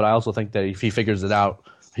system, but I also think that if he figures it out,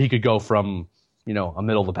 he could go from a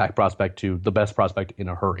middle of the pack prospect to the best prospect in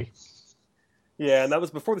a hurry. Yeah, and that was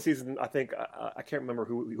before the season. I think I can't remember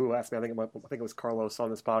who asked me. I think it was Carlos on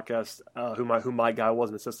this podcast who my guy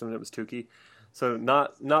was in the system, and it was Tukey. So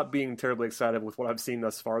not being terribly excited with what I've seen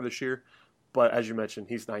thus far this year, but as you mentioned,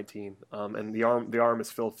 he's 19, and the arm is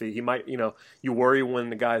filthy. He might, you worry when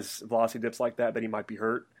the guy's velocity dips like that he might be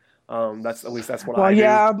hurt. That's what I do. Well,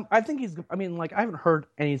 yeah, I think he's. I mean, I haven't heard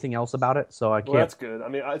anything else about it, so I can't. Well, that's good. I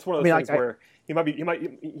mean, it's one of those things where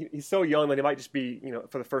he's so young that he might just be,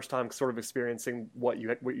 for the first time, sort of experiencing what you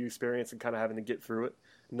experience and kind of having to get through it,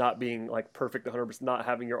 not being perfect 100%, not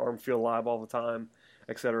having your arm feel alive all the time,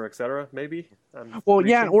 et cetera, maybe. Well,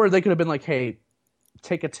 yeah, or they could have been like, hey,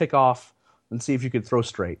 take a tick off and see if you could throw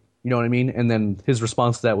straight. You know what I mean? And then his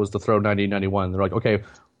response to that was to throw 90, 91. They're like, okay,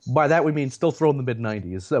 by that we mean still throw in the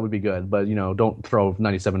mid-90s. That would be good, but don't throw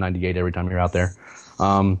 97, 98 every time you're out there.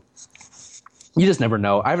 You just never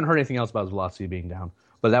know. I haven't heard anything else about his velocity being down,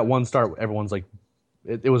 but that one start, everyone's like,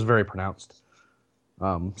 it was very pronounced.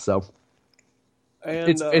 So.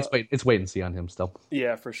 And, it's wait and see on him still.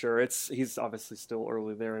 Yeah, for sure. He's obviously still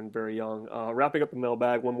early there and very young. Wrapping up the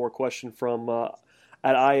mailbag, one more question from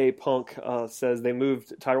at IA Punk says they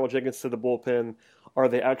moved Tyrell Jenkins to the bullpen. Are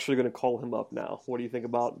they actually going to call him up now? What do you think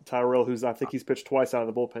about Tyrell? I think he's pitched twice out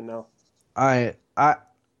of the bullpen now.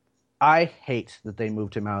 I hate that they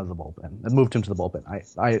moved him out of the bullpen. Moved him to the bullpen.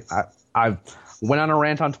 I went on a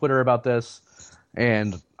rant on Twitter about this,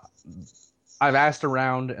 and I've asked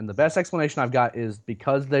around, and the best explanation I've got is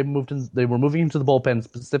because they were moving him to the bullpen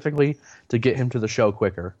specifically to get him to the show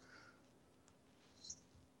quicker.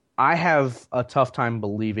 I have a tough time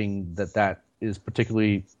believing that is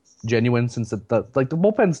particularly genuine, since the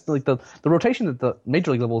bullpen's the rotation at the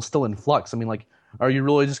major league level is still in flux. I mean, are you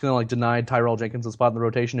really just going to deny Tyrell Jenkins a spot in the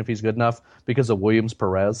rotation if he's good enough because of Williams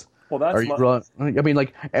Perez? Well, that's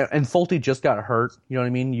and Fulte just got hurt. You know what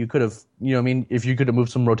I mean? You could have, if you could have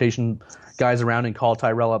moved some rotation guys around and called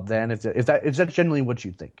Tyrell up then, if that's genuinely what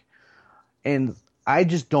you think. And I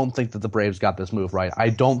just don't think that the Braves got this move right. I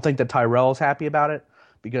don't think that Tyrell is happy about it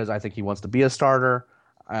because I think he wants to be a starter.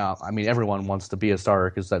 Everyone wants to be a starter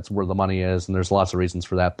because that's where the money is, and there's lots of reasons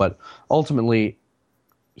for that. But ultimately,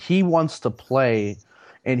 he wants to play,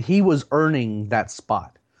 and he was earning that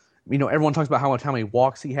spot. Everyone talks about how many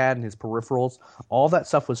walks he had and his peripherals. All that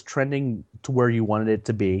stuff was trending to where you wanted it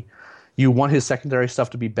to be. You want his secondary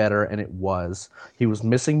stuff to be better, and it was. He was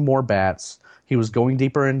missing more bats. He was going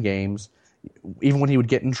deeper in games. Even when he would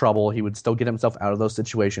get in trouble, he would still get himself out of those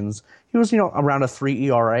situations. He was, around a 3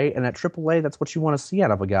 ERA, and at AAA, that's what you want to see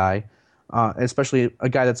out of a guy, especially a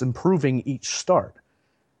guy that's improving each start.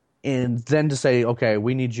 And then to say, okay,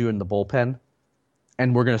 we need you in the bullpen,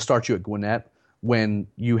 and we're going to start you at Gwinnett, when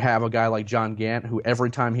you have a guy like John Gant, who every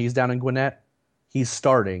time he's down in Gwinnett, he's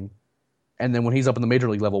starting, and then when he's up in the major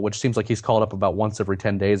league level, which seems like he's called up about once every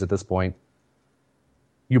 10 days at this point,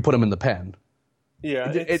 you put him in the pen.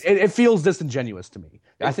 Yeah, it feels disingenuous to me.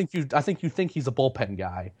 I think you think he's a bullpen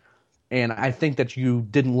guy, and I think that you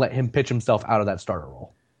didn't let him pitch himself out of that starter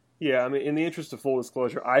role. Yeah, in the interest of full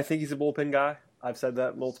disclosure, I think he's a bullpen guy. I've said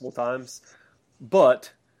that multiple times,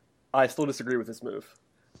 but I still disagree with this move.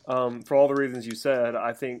 For all the reasons you said,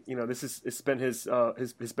 I think it's been his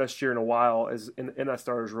best year in a while as in that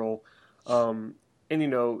starter's role. And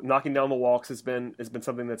knocking down the walks has been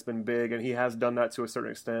something that's been big, and he has done that to a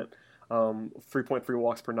certain extent. 3.3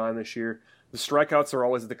 walks per nine this year. The strikeouts are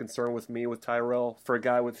always the concern with me with Tyrell. For a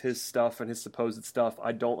guy with his stuff and his supposed stuff,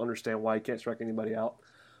 I don't understand why he can't strike anybody out.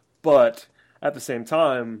 But at the same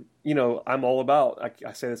time, I'm all about,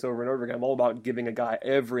 I say this over and over again, I'm all about giving a guy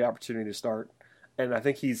every opportunity to start. And I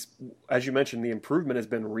think he's, as you mentioned, the improvement has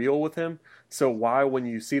been real with him. So why, when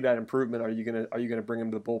you see that improvement, are you gonna bring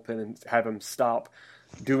him to the bullpen and have him stop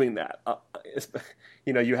doing that?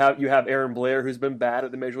 You have Aaron Blair, who's been bad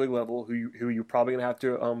at the major league level, who you're probably gonna have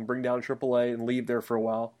to bring down AAA and leave there for a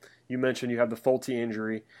while. You mentioned you have the Fulte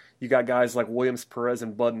injury. You got guys like Williams Perez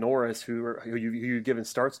and Bud Norris who you've given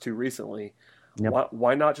starts to recently. Yep.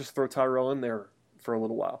 Why not just throw Tyrell in there for a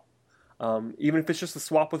little while? Even if it's just a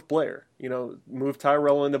swap with Blair, move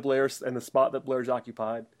Tyrell into Blair's and the spot that Blair's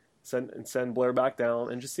occupied, send Blair back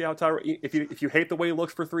down, and just see how Tyrell. If you hate the way he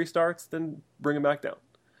looks for 3 starts, then bring him back down.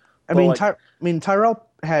 Tyrell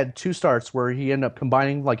had 2 starts where he ended up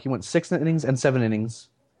combining, he went 6 innings and 7 innings,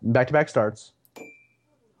 back-to-back starts,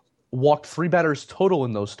 walked 3 batters total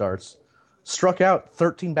in those starts, struck out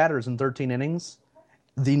 13 batters in 13 innings.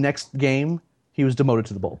 The next game, he was demoted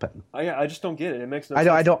to the bullpen. I just don't get it. It makes no sense.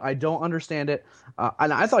 I don't understand it.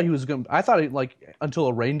 And I thought he was going. I thought until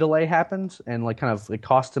a rain delay happened and it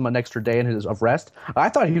cost him an extra day of rest. I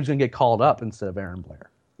thought he was going to get called up instead of Aaron Blair.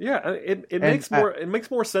 Yeah, it makes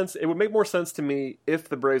more sense. It would make more sense to me if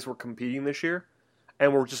the Braves were competing this year,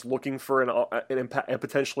 and we're just looking for a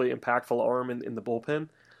potentially impactful arm in the bullpen.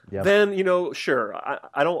 Yep. Then sure,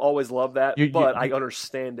 I don't always love that, but I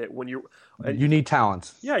understand it when you need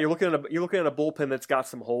talent. Yeah, you're looking at a bullpen that's got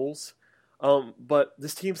some holes, but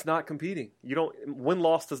this team's not competing.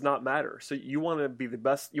 Win-loss does not matter. So you want to be the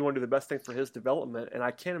best. You want to do the best thing for his development, and I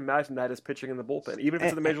can't imagine that as pitching in the bullpen, even if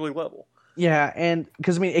it's at the major league level. Yeah, and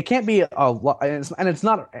because it can't be a lot, and it's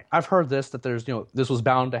not. I've heard that there's this was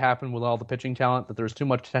bound to happen with all the pitching talent, that there's too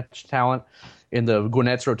much talent in the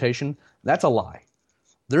Gwinnett's rotation. That's a lie.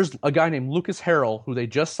 There's a guy named Lucas Harrell who they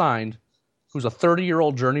just signed, who's a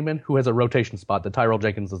 30-year-old journeyman who has a rotation spot that Tyrell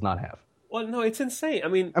Jenkins does not have. Well, no, it's insane.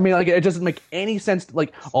 It doesn't make any sense.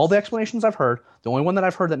 All the explanations I've heard, the only one that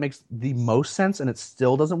I've heard that makes the most sense, and it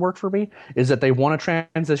still doesn't work for me, is that they want to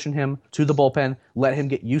transition him to the bullpen, let him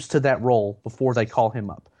get used to that role before they call him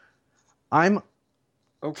up. I'm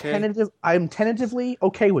tentatively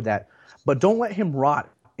okay with that, but don't let him rot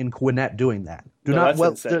in Gwinnett doing that.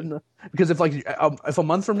 Because if a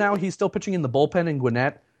month from now he's still pitching in the bullpen in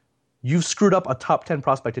Gwinnett, you've screwed up a top 10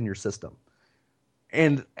 prospect in your system.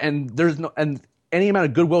 And any amount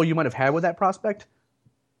of goodwill you might have had with that prospect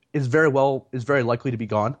is very likely to be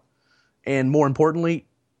gone. And more importantly,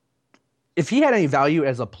 if he had any value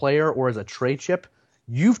as a player or as a trade chip,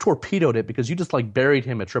 you've torpedoed it because you just buried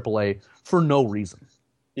him at AAA for no reason.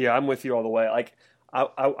 Yeah, I'm with you all the way. I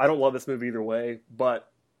don't love this move either way, but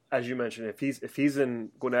as you mentioned, if he's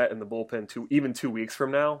in Gwinnett in the bullpen even 2 weeks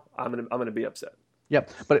from now, I'm gonna be upset.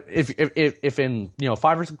 Yep, but if in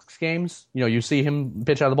 5 or 6 games, you see him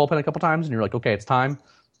pitch out of the bullpen a couple times, and you're like, okay, it's time.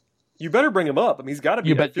 You better bring him up. He's got to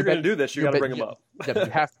be. If you're going to do this, you got to bring him up.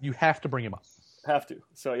 You have to bring him up. Have to.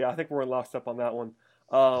 So yeah, I think we're locked up on that one.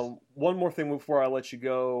 One more thing before I let you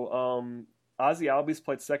go. Ozzie Albies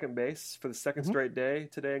played second base for the second straight day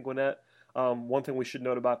today in Gwinnett. One thing we should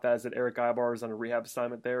note about that is that Eric Ibar is on a rehab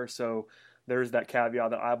assignment there, so there's that caveat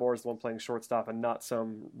that Ibar is the one playing shortstop and not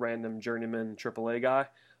some random journeyman AAA guy.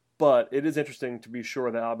 But it is interesting to be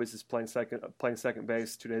sure that Albies is playing second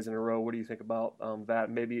base 2 days in a row. What do you think about that?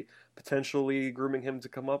 Maybe potentially grooming him to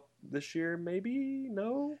come up this year? Maybe?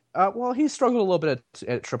 No? Well, he's struggled a little bit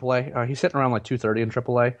at AAA. He's sitting around 230 in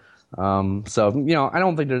AAA. So I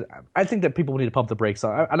don't think I think that people need to pump the brakes.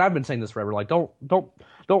 And I've been saying this forever. Don't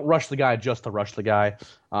rush the guy just to rush the guy.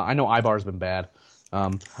 I know Ibar's been bad.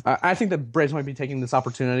 I think that Braves might be taking this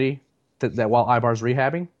opportunity that while Ibar's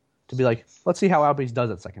rehabbing to be let's see how Albies does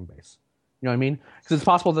at second base. You know what I mean? Because it's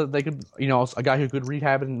possible that they could, a guy who could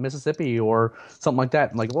rehab in Mississippi or something like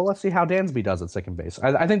that. Let's see how Dansby does at second base.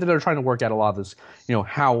 I think that they're trying to work out a lot of this,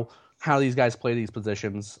 how these guys play these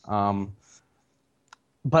positions. But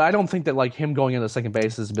I don't think that him going into second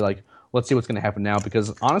base is to be let's see what's going to happen now.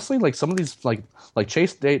 Because honestly, some of these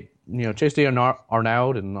Chase Day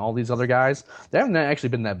Arnaud and all these other guys, they haven't actually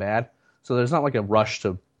been that bad. So there's not a rush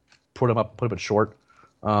to put him at short.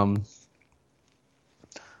 I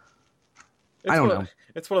don't know.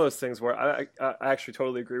 It's one of those things where I actually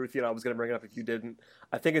totally agree with you, and I was going to bring it up if you didn't.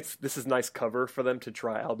 I think this is nice cover for them to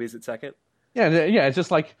try Albies at second. Yeah. It's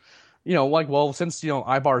just well, since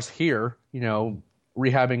Ibar's here,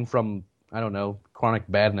 rehabbing from chronic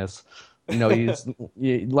badness. He's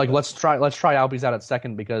let's try Albies out at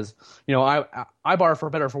second because Ibar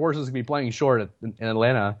for better or for worse is going to be playing short in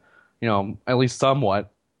Atlanta. at least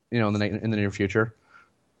somewhat, in the near future.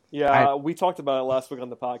 Yeah, we talked about it last week on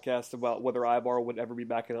the podcast about whether Ibar would ever be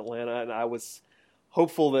back in Atlanta, and I was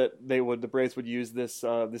hopeful that the Braves would use this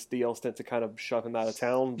DL stint to kind of shove him out of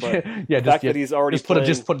town. But the fact that he's already playing,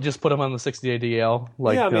 just put him on the 60-day DL.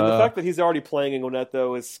 The fact that he's already playing in Gwinnett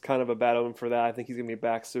though is kind of a bad omen for that. I think he's going to be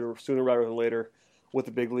back sooner rather than later with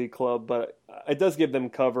the big league club. But it does give them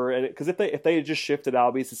cover, and because if they had just shifted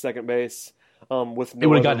Albies to second base. With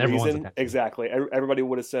no other reason, exactly. Everybody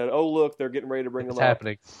would have said, "Oh, look, they're getting ready to bring him up."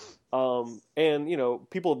 Happening. And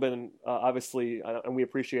people have been obviously, and we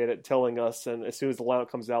appreciate it, telling us. And as soon as the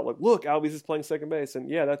lineup comes out, like, "Look, Albies is playing second base," and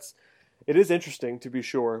yeah, it is interesting to be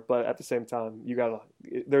sure. But at the same time,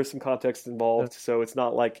 there's some context involved, so it's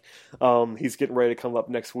not like he's getting ready to come up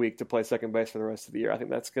next week to play second base for the rest of the year. I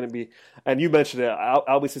think that's going to be, and you mentioned it,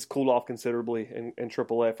 Albies has cooled off considerably in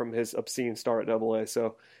AAA from his obscene start at AA.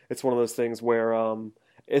 So it's one of those things where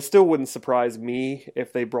it still wouldn't surprise me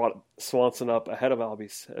if they brought Swanson up ahead of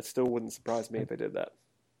Albies. It still wouldn't surprise me if they did that.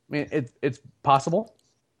 I mean, it's possible.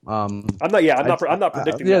 I'm not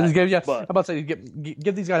predicting that. I'm about to say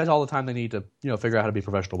give these guys all the time they need to figure out how to be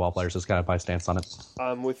professional ball players. That's kind of my stance on it.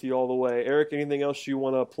 I'm with you all the way. Eric, anything else you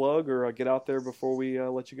want to plug or get out there before we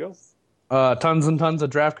let you go? Tons and tons of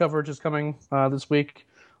draft coverage is coming this week.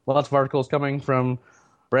 Lots of articles coming from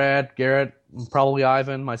Brad, Garrett, probably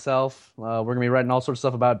Ivan, myself. We're going to be writing all sorts of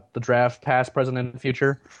stuff about the draft, past, present, and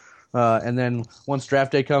future. And then once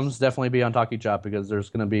draft day comes, definitely be on Talkie Chop because there's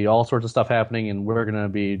going to be all sorts of stuff happening, and we're going to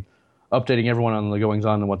be updating everyone on the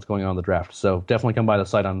goings-on and what's going on in the draft. So definitely come by the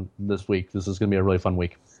site on this week. This is going to be a really fun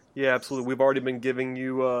week. Yeah, absolutely. We've already been giving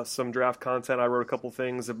you some draft content. I wrote a couple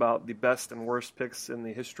things about the best and worst picks in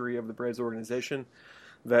the history of the Braves organization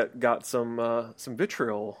that got some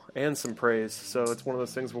vitriol and some praise. So it's one of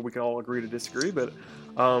those things where we can all agree to disagree. But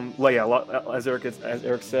as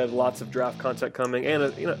Eric said, lots of draft content coming, and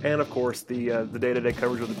of course the day-to-day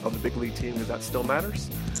coverage of the big league team, because that still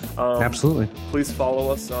matters. Absolutely. Please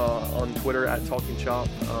follow us on Twitter at Talking Chop.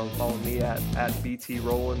 Follow me at BT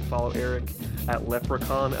Roland. Follow Eric at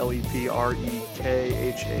Leprechaun, LEPREKHAN.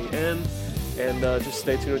 And just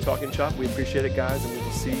stay tuned to Talking Chop. We appreciate it, guys, and we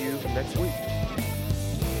will see you next week.